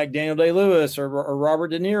someone like Daniel Day-Lewis or Robert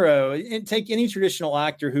De Niro, and take any traditional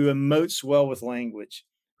actor who emotes well with language,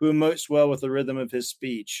 who emotes well with the rhythm of his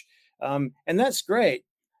speech. And that's great.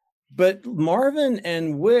 But Marvin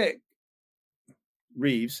and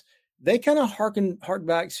Reeves, they kind of harken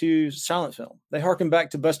back to silent film. They harken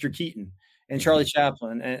back to Buster Keaton and Charlie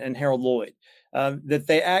Chaplin and Harold Lloyd. That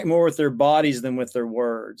they act more with their bodies than with their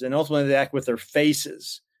words. And ultimately they act with their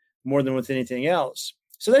faces more than with anything else.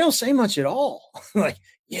 So they don't say much at all. Like,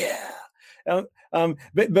 yeah.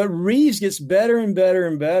 But Reeves gets better and better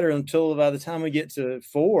and better until by the time we get to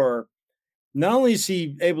 4, not only is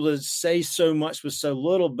he able to say so much with so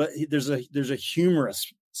little, but there's a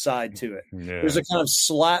humorous side to it. Yeah. There's a kind of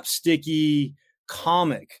slapsticky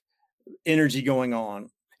comic energy going on.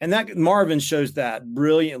 And that Marvin shows that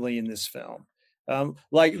brilliantly in this film.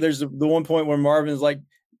 Like there's the one point where Marvin's like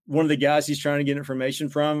one of the guys he's trying to get information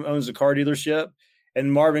from owns a car dealership,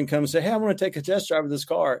 and Marvin comes and say, "Hey, I want to take a test drive of this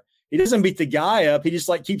car." He doesn't beat the guy up. He just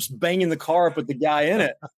like keeps banging the car up with the guy in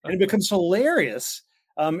it, and it becomes hilarious.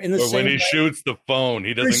 When he shoots the phone,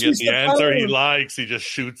 he doesn't get the answer he likes. He just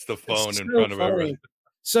shoots the phone in front of everyone.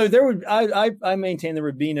 So I maintain there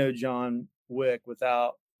would be no John Wick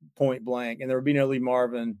without Point Blank, and there would be no Lee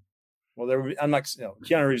Marvin. Well,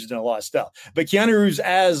 Keanu Reeves has done a lot of stuff, but Keanu Reeves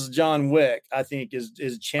as John Wick, I think,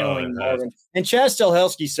 is channeling Marvin. And Chad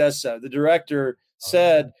Stahelski says so. The director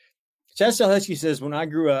said, Chad Stahelski says, when I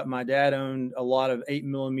grew up, my dad owned a lot of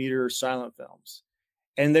 8mm silent films,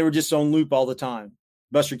 and they were just on loop all the time.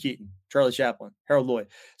 Buster Keaton, Charlie Chaplin, Harold Lloyd.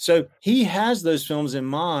 So he has those films in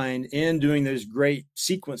mind in doing those great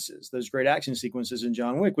sequences, those great action sequences in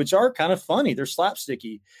John Wick, which are kind of funny. They're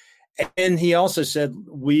slapsticky. And he also said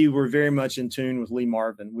we were very much in tune with Lee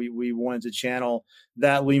Marvin. We wanted to channel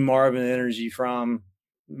that Lee Marvin energy from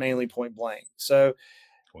mainly Point Blank. So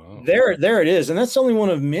there it is. And that's only one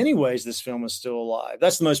of many ways this film is still alive.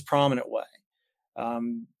 That's the most prominent way.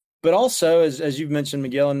 But also, as you've mentioned,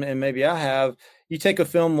 Miguel, and maybe I have, you take a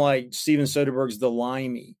film like Steven Soderbergh's The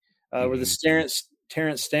Limey, where the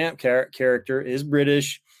Terrence Stamp character is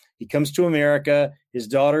British. He comes to America. His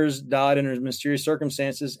daughters died under mysterious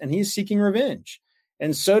circumstances, and he's seeking revenge.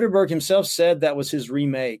 And Soderbergh himself said that was his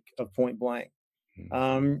remake of Point Blank.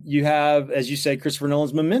 You have, as you say, Christopher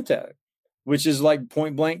Nolan's Memento, which is like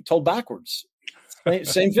Point Blank told backwards.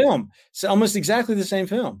 Same film, so almost exactly the same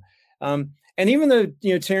film. And even though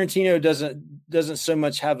Tarantino doesn't so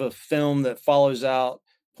much have a film that follows out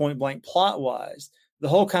Point Blank plot wise, the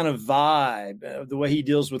whole kind of vibe, the way he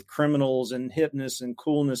deals with criminals and hipness and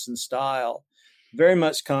coolness and style, very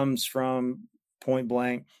much comes from Point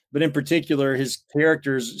Blank. But in particular, his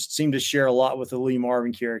characters seem to share a lot with the Lee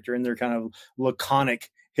Marvin character and their kind of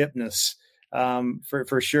laconic hipness,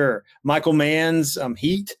 for sure. Michael Mann's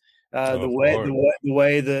Heat. The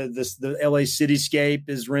way the LA cityscape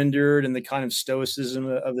is rendered and the kind of stoicism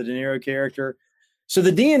of the De Niro character. So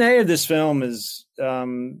the DNA of this film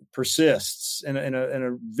persists in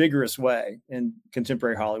a vigorous way in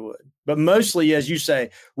contemporary Hollywood, but mostly, as you say,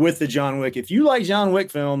 with the John Wick. If you like John Wick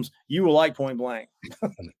films, you will like Point Blank.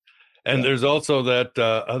 And there's also that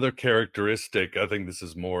other characteristic. I think this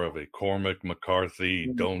is more of a Cormac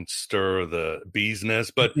McCarthy, don't stir the bee's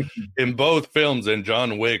nest. But in both films, in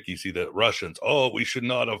John Wick, you see the Russians, we should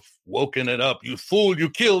not have woken it up. You fool, you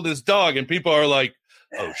killed his dog. And people are like,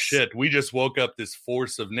 oh, shit, we just woke up this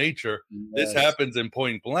force of nature. Yes. This happens in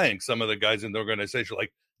Point Blank. Some of the guys in the organization are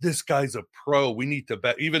like, this guy's a pro. We need to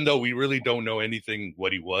bet, even though we really don't know anything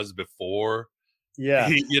what he was before. Yeah.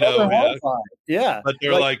 Yeah. But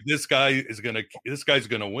they're like, this guy's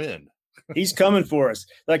gonna win. He's coming for us.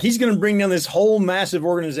 Like, he's gonna bring down this whole massive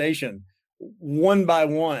organization one by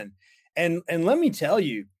one. And let me tell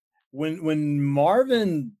you, when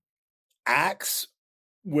Marvin acts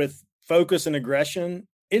with focus and aggression,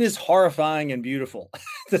 it is horrifying and beautiful at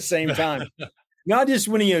the same time. Not just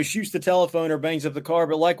when he shoots the telephone or bangs up the car,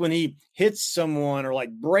 but like when he hits someone or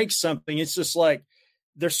like breaks something, it's just like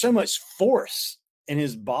there's so much force in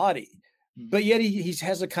his body, but yet he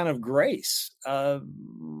has a kind of grace,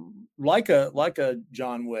 like a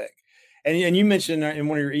John Wick. And you mentioned in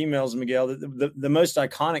one of your emails, Miguel, that the most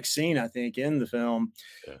iconic scene, I think, in the film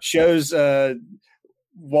shows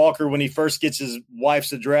Walker when he first gets his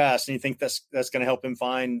wife's address, and you think that's going to help him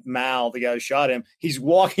find Mal, the guy who shot him. He's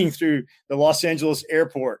walking through the Los Angeles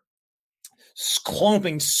airport,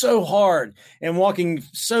 clumping so hard and walking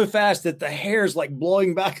so fast that the hair's like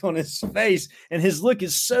blowing back on his face, and his look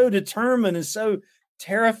is so determined and so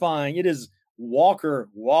terrifying. It is Walker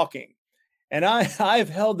walking. And I've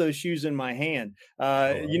held those shoes in my hand.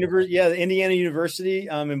 Indiana University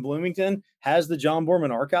in Bloomington has the John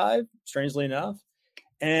Borman archive, strangely enough.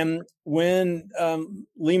 And when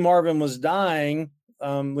Lee Marvin was dying,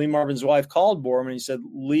 Lee Marvin's wife called Borman. He said,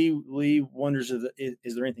 Lee wonders,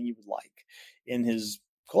 is there anything you would like in his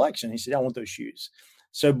collection? He said, I want those shoes.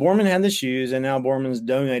 So Borman had the shoes, and now Borman's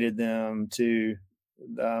donated them to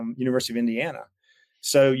the University of Indiana.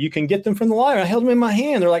 So you can get them from the library. I held them in my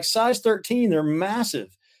hand. They're like size 13. They're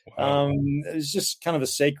massive. Wow. It's just kind of a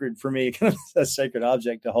sacred for me, kind of a sacred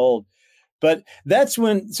object to hold. But that's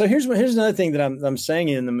when. So here's another thing that I'm saying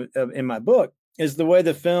in my book is the way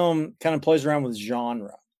the film kind of plays around with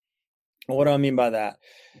genre. What do I mean by that?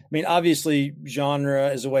 I mean, obviously, genre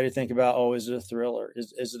is a way to think about, is it a thriller?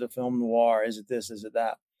 Is it a film noir? Is it this? Is it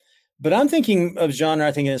that? But I'm thinking of genre,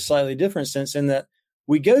 I think, in a slightly different sense, in that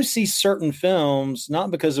we go see certain films not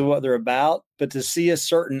because of what they're about, but to see a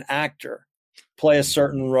certain actor play a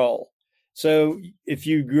certain role. So if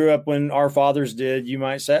you grew up when Our Fathers did, you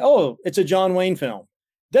might say, it's a John Wayne film.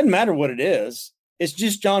 Doesn't matter what it is. It's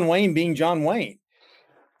just John Wayne being John Wayne.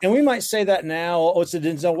 And we might say that now, it's a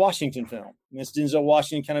Denzel Washington film. And it's Denzel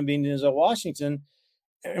Washington kind of being Denzel Washington.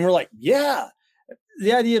 And we're like, yeah.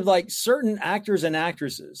 The idea of like certain actors and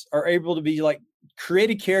actresses are able to be like create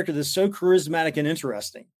a character that's so charismatic and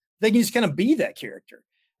interesting. They can just kind of be that character,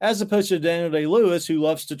 as opposed to Daniel Day-Lewis, who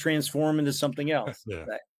loves to transform into something else. Yeah.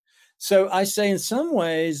 So I say in some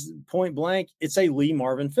ways, Point Blank, it's a Lee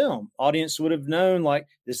Marvin film. Audience would have known, like,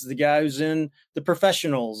 this is the guy who's in The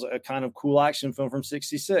Professionals, a kind of cool action film from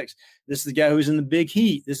 1966. This is the guy who's in The Big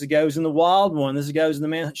Heat. This is the guy who's in The Wild One. This is the guy who's in The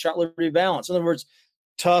Man Who Shot Liberty Valance. In other words,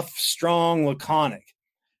 tough, strong, laconic.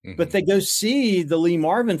 Mm-hmm. But they go see the Lee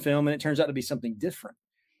Marvin film, and it turns out to be something different,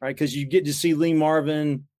 right? Because you get to see Lee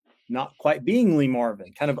Marvin not quite being Lee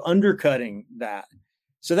Marvin, kind of undercutting that.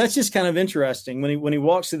 So that's just kind of interesting. When he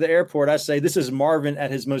walks through the airport, I say, this is Marvin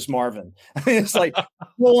at his most Marvin. I mean, it's like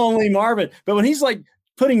full on Lee Marvin. But when he's like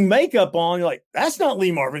putting makeup on, you're like, that's not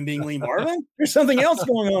Lee Marvin being Lee Marvin. There's something else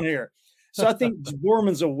going on here. So I think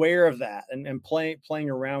Borman's aware of that and playing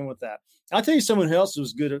around with that. I'll tell you someone who else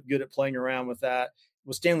was good at playing around with that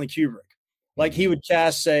was Stanley Kubrick. Like he would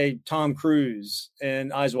cast, say, Tom Cruise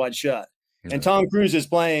in Eyes Wide Shut. and Tom Cruise is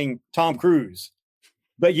playing Tom Cruise,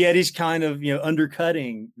 but yet he's kind of,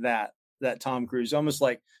 undercutting that Tom Cruise, almost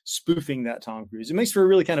like spoofing that Tom Cruise. It makes for a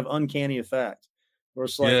really kind of uncanny effect, where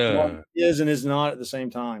it's like what is and is not at the same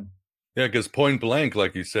time. Yeah, because Point Blank,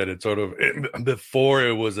 like you said, it's sort of before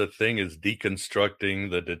it was a thing, is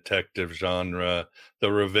deconstructing the detective genre,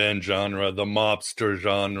 the revenge genre, the mobster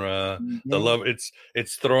genre, the love.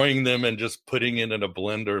 It's throwing them and just putting it in a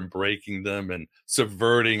blender and breaking them and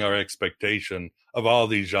subverting our expectation of all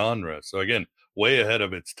these genres. So again, way ahead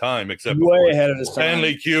of its time, except way ahead of its time.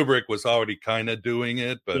 Stanley Kubrick was already kind of doing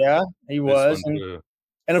it, but yeah, he was,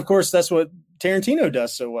 and of course that's what Tarantino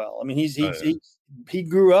does so well. I mean, he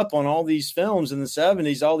grew up on all these films in the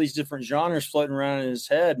 70s, all these different genres floating around in his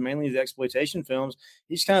head, mainly the exploitation films.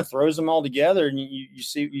 He just kind of throws them all together, and you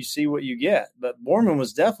see what you get. But Borman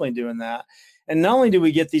was definitely doing that. And not only do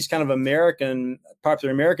we get these kind of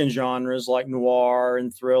popular American genres like noir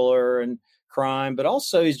and thriller and crime, but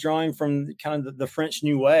also he's drawing from kind of the French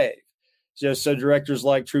New Wave. So directors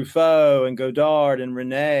like Truffaut and Godard and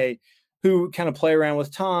René, who kind of play around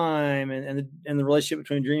with time and the relationship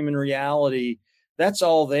between dream and reality. That's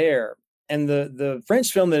all there. And the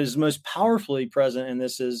French film that is most powerfully present in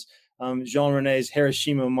this is Jean René's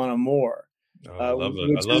Hiroshima Mon Amour. I love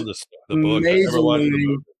it. I love the book. I never watched the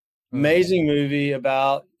movie. Amazing movie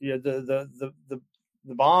about the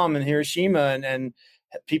bomb in Hiroshima and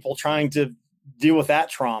people trying to deal with that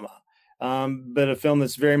trauma. But a film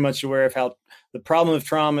that's very much aware of how the problem of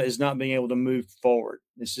trauma is not being able to move forward.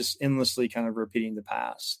 It's just endlessly kind of repeating the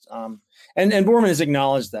past. And Borman has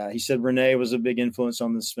acknowledged that. He said René was a big influence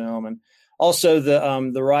on this film, and also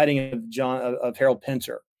the writing of Harold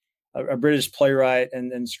Pinter, a British playwright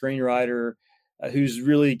and screenwriter who's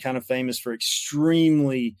really kind of famous for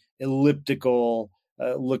extremely elliptical,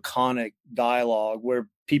 laconic dialogue where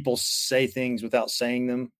people say things without saying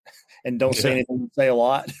them and don't say anything, say a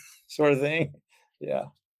lot. Sort of thing. Yeah.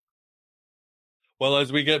 Well,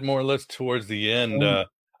 as we get more or less towards the end,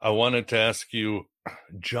 I wanted to ask you,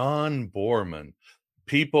 John Borman,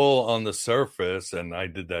 people on the surface, and I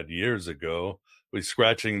did that years ago, was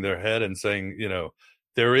scratching their head and saying,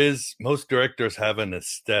 most directors have an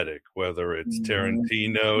aesthetic, whether it's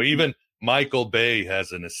Tarantino, even Michael Bay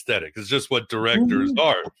has an aesthetic. It's just what directors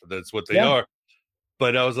are. That's what they are.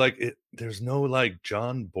 But I was like, there's no like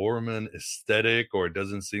John Borman aesthetic, or it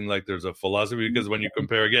doesn't seem like there's a philosophy, because when you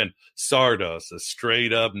compare again, Stardust, a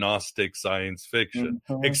straight up Gnostic science fiction,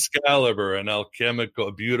 Excalibur,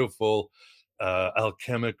 a beautiful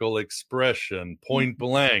alchemical expression, Point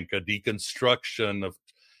Blank, a deconstruction of,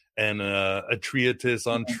 and a treatise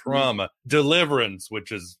on trauma, Deliverance,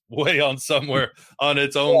 which is way on somewhere on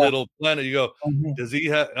its own little planet. You go, does he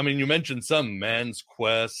have, I mean, you mentioned some man's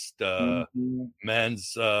quest,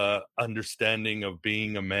 man's understanding of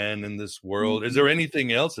being a man in this world. Is there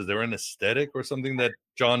anything else? Is there an aesthetic or something that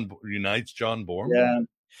unites John Borman? Yeah.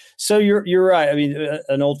 So you're right. I mean,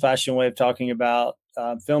 an old-fashioned way of talking about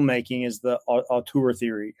filmmaking is the auteur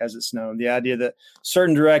theory, as it's known. The idea that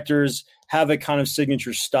certain directors have a kind of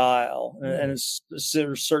signature style and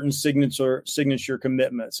certain signature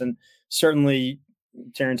commitments, and certainly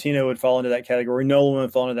Tarantino would fall into that category. Nolan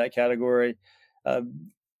would fall into that category.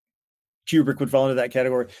 Kubrick would fall into that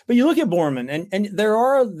category. But you look at Borman, and there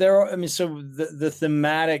are. I mean, so the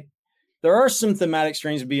thematic. There are some thematic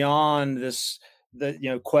strings beyond this.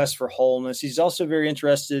 Quest for wholeness. He's also very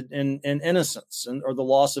interested in innocence or the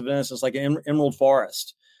loss of innocence, like in Emerald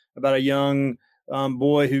Forest, about a young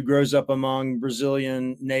boy who grows up among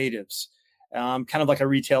Brazilian natives, kind of like a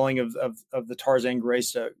retelling of the Tarzan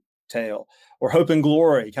Greystoke tale, or Hope and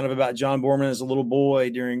Glory, kind of about John Borman as a little boy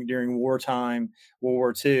during wartime, World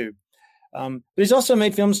War II. But he's also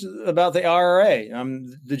made films about the IRA,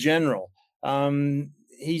 the general.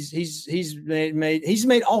 He's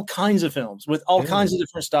made all kinds of films with all kinds of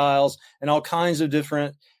different styles and all kinds of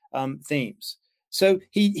different themes. So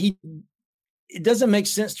it doesn't make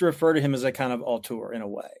sense to refer to him as a kind of auteur in a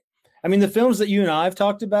way. I mean, the films that you and I have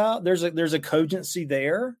talked about, there's a cogency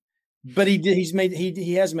there, but he's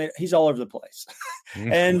all over the place.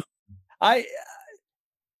 And I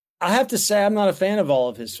have to say, I'm not a fan of all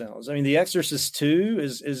of his films. I mean, The Exorcist 2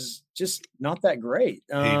 is just not that great.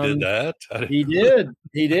 He did that? He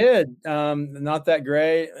did. Not that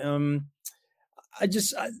great.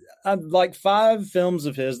 I like 5 films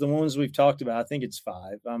of his, the ones we've talked about. I think it's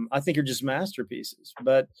 5. I think are just masterpieces.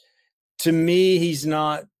 But to me, he's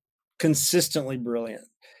not consistently brilliant.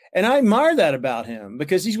 And I admire that about him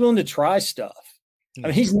because he's willing to try stuff.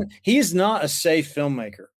 I mean, he is not a safe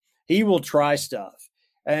filmmaker. He will try stuff.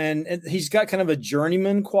 And he's got kind of a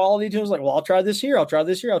journeyman quality to him. He's like, well, I'll try this here. I'll try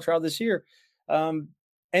this here. I'll try this here.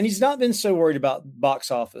 and he's not been so worried about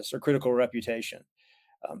box office or critical reputation.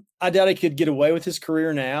 I doubt he could get away with his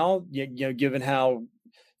career now, given how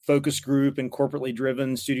focus group and corporately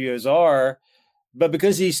driven studios are. But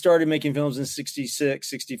because he started making films in 66,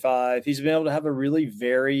 65, he's been able to have a really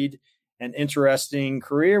varied and interesting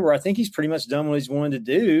career where I think he's pretty much done what he's wanted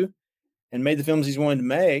to do and made the films he's wanted to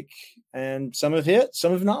make. And some have hit,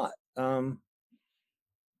 some have not. Could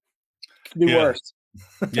be worse.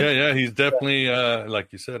 Yeah. He's definitely, like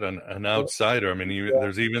you said, an outsider. I mean,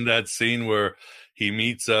 there's even that scene where he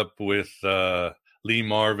meets up with Lee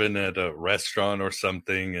Marvin at a restaurant or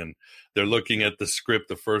something, and they're looking at the script,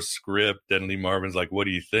 the first script, and Lee Marvin's like, "What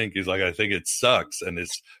do you think?" He's like, "I think it sucks." And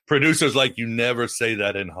his producer's like, "You never say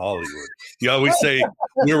that in Hollywood. You always say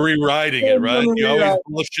we're rewriting it, right? You always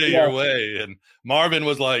bullshit your way." And Marvin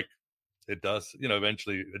was like, "It does,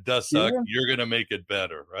 eventually it does suck. Yeah. You're gonna make it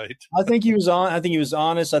better, right?" I think he was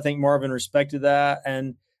honest. I think Marvin respected that.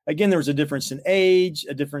 And again, there was a difference in age,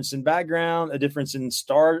 a difference in background, a difference in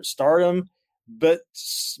stardom. But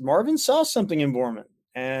Marvin saw something in Borman.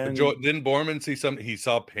 And didn't Borman see something? He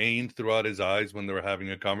saw pain throughout his eyes when they were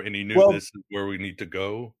having a conversation, and he knew this is where we need to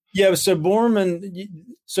go. Yeah, so Borman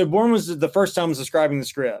was the first time was describing the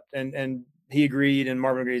script, and he agreed, and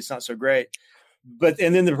Marvin agreed it's not so great.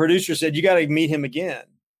 And then the producer said, "You got to meet him again."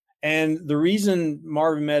 And the reason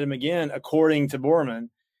Marvin met him again, according to Borman,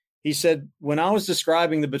 he said, when I was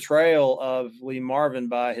describing the betrayal of Lee Marvin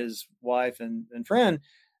by his wife and friend,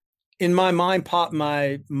 in my mind popped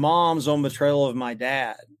my mom's own betrayal of my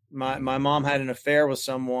dad. My mom had an affair with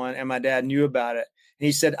someone, and my dad knew about it. And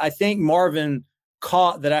he said, I think Marvin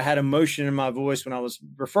caught that I had emotion in my voice when I was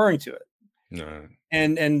referring to it. No.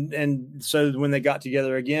 And so when they got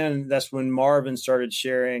together again, that's when Marvin started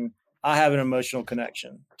sharing, I have an emotional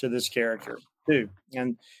connection to this character too.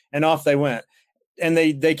 And off they went. And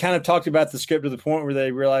they kind of talked about the script to the point where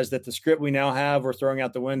they realized that the script we now have, we're throwing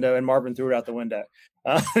out the window, and Marvin threw it out the window.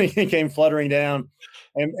 He came fluttering down.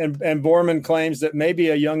 And Borman claims that maybe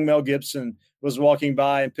a young Mel Gibson was walking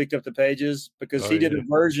by and picked up the pages because he did a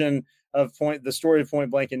version of the story of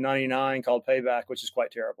Point Blank in '99 called Payback, which is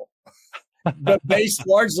quite terrible. But based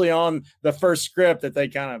largely on the first script that they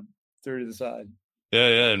kind of threw to the side.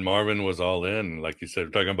 Yeah, and Marvin was all in. Like you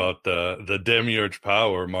said, talking about the demiurge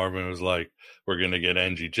power, Marvin was like, we're going to get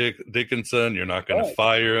Angie Dickinson. You're not going to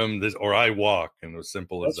fire him, or I walk. And it was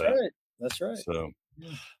simple as that. Right. That's right. So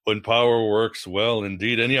when power works well,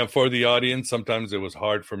 indeed. And for the audience, sometimes it was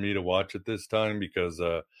hard for me to watch it this time because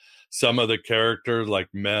some of the characters, like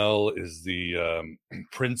Mel, is the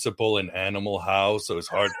principal in Animal House. So it's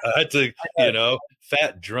hard. I had to,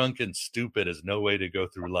 fat, drunk, and stupid is no way to go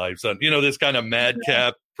through life. So, this kind of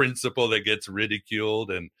madcap principal that gets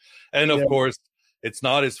ridiculed. And of course, it's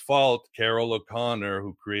not his fault. Carol O'Connor,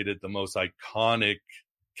 who created the most iconic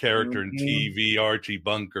character in TV, Archie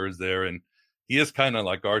Bunker, is there. And he is kind of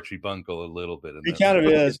like Archie Bunker a little bit. He kind of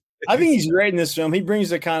is. I think he's great in this film. He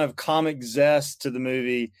brings a kind of comic zest to the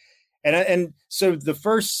movie. And so the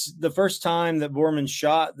first time that Borman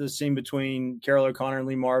shot the scene between Carol O'Connor and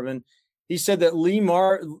Lee Marvin, he said that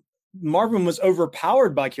Marvin was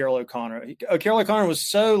overpowered by Carol O'Connor. Carol O'Connor was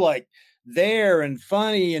so like there and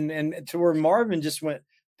funny and to where Marvin just went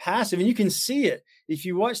passive. And you can see it. If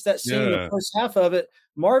you watch that scene in the first half of it,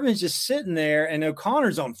 Marvin's just sitting there and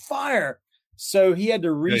O'Connor's on fire. So he had to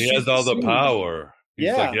reshoot. He has all the power. He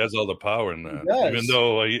has all the power in that, even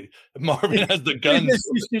though Marvin has the guns.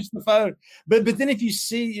 He shoots the phone. But then if you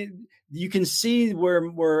see, you can see where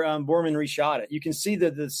Borman reshot it. You can see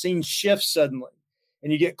that the scene shifts suddenly,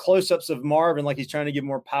 and you get close-ups of Marvin like he's trying to give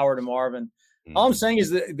more power to Marvin. Mm-hmm. All I'm saying is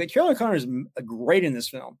that Carol O'Connor is great in this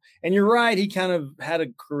film. And you're right, he kind of had a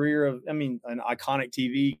career an iconic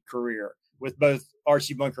TV career with both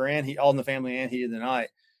Archie Bunker and All in the Family and Heat of the Night.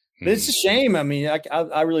 But it's a shame. I mean,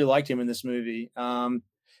 I really liked him in this movie.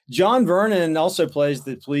 John Vernon also plays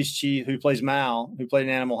the police chief who plays Mal, who played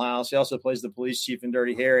in Animal House. He also plays the police chief in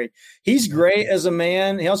Dirty Harry. He's great as a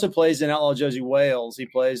man. He also plays in Outlaw Josie Wales. He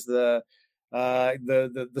plays the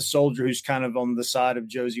soldier who's kind of on the side of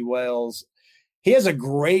Josie Wales. He has a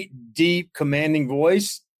great, deep, commanding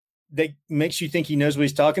voice that makes you think he knows what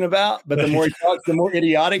he's talking about. But the more he talks, the more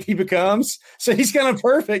idiotic he becomes. So he's kind of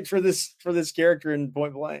perfect for this character in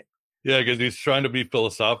Point Blank. Yeah, because he's trying to be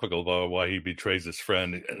philosophical about why he betrays his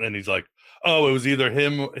friend. And then he's like, oh, it was either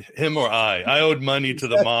him or I. I owed money to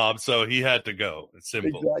the mob, so he had to go. It's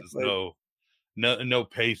simple. Exactly. There's no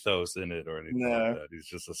pathos in it or anything like that. He's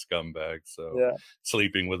just a scumbag. So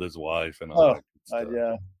sleeping with his wife and all that good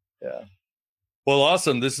stuff. Yeah. Well,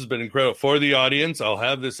 awesome. This has been incredible. For the audience, I'll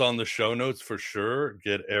have this on the show notes for sure.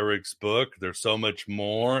 Get Eric's book. There's so much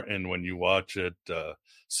more. And when you watch it,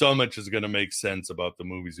 so much is going to make sense about the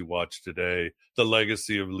movies you watch today, the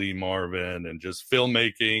legacy of Lee Marvin, and just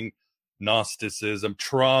filmmaking, Gnosticism,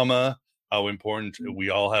 trauma, how important we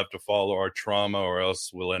all have to follow our trauma, or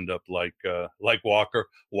else we'll end up like Walker,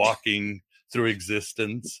 walking through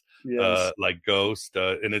existence, Yes. like Ghost.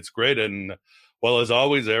 And it's great. And well, as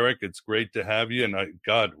always, Eric, it's great to have you. And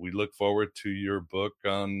God, we look forward to your book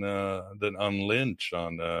on Lynch.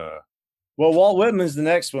 Well, Walt Whitman's the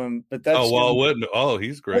next one, but that's Walt Whitman. Oh,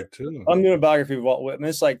 he's great too. I'm doing a biography of Walt Whitman.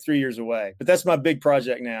 It's like 3 years away, but that's my big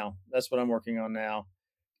project now. That's what I'm working on now.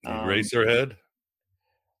 Eraserhead.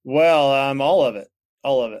 Well, all of it.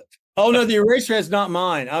 Oh no, the Eraserhead's not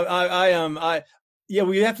mine. Yeah,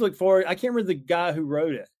 we have to look forward. I can't remember the guy who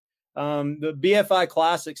wrote it. The BFI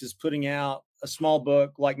Classics is putting out a small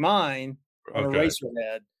book like mine on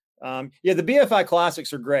Eraserhead. Yeah, the BFI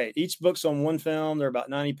Classics are great. Each book's on one film. They're about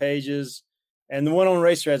 90 pages, and the one on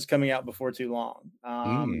Eraserhead's coming out before too long.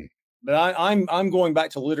 But I'm going back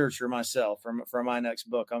to literature myself for my next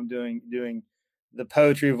book. I'm doing the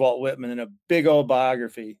poetry of Walt Whitman in a big old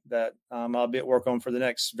biography that I'll be at work on for the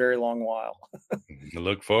next very long while. I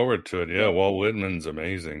look forward to it. Yeah, Walt Whitman's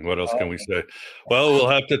amazing. What else can we say? Well, we'll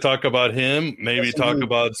have to talk about him, maybe talk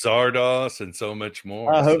about Zardos and so much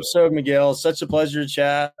more. I hope so, Miguel. Such a pleasure to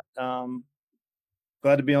chat.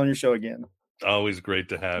 Glad to be on your show again. Always great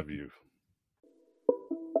to have you.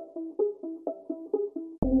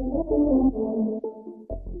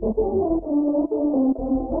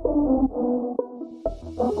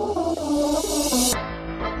 Thank you.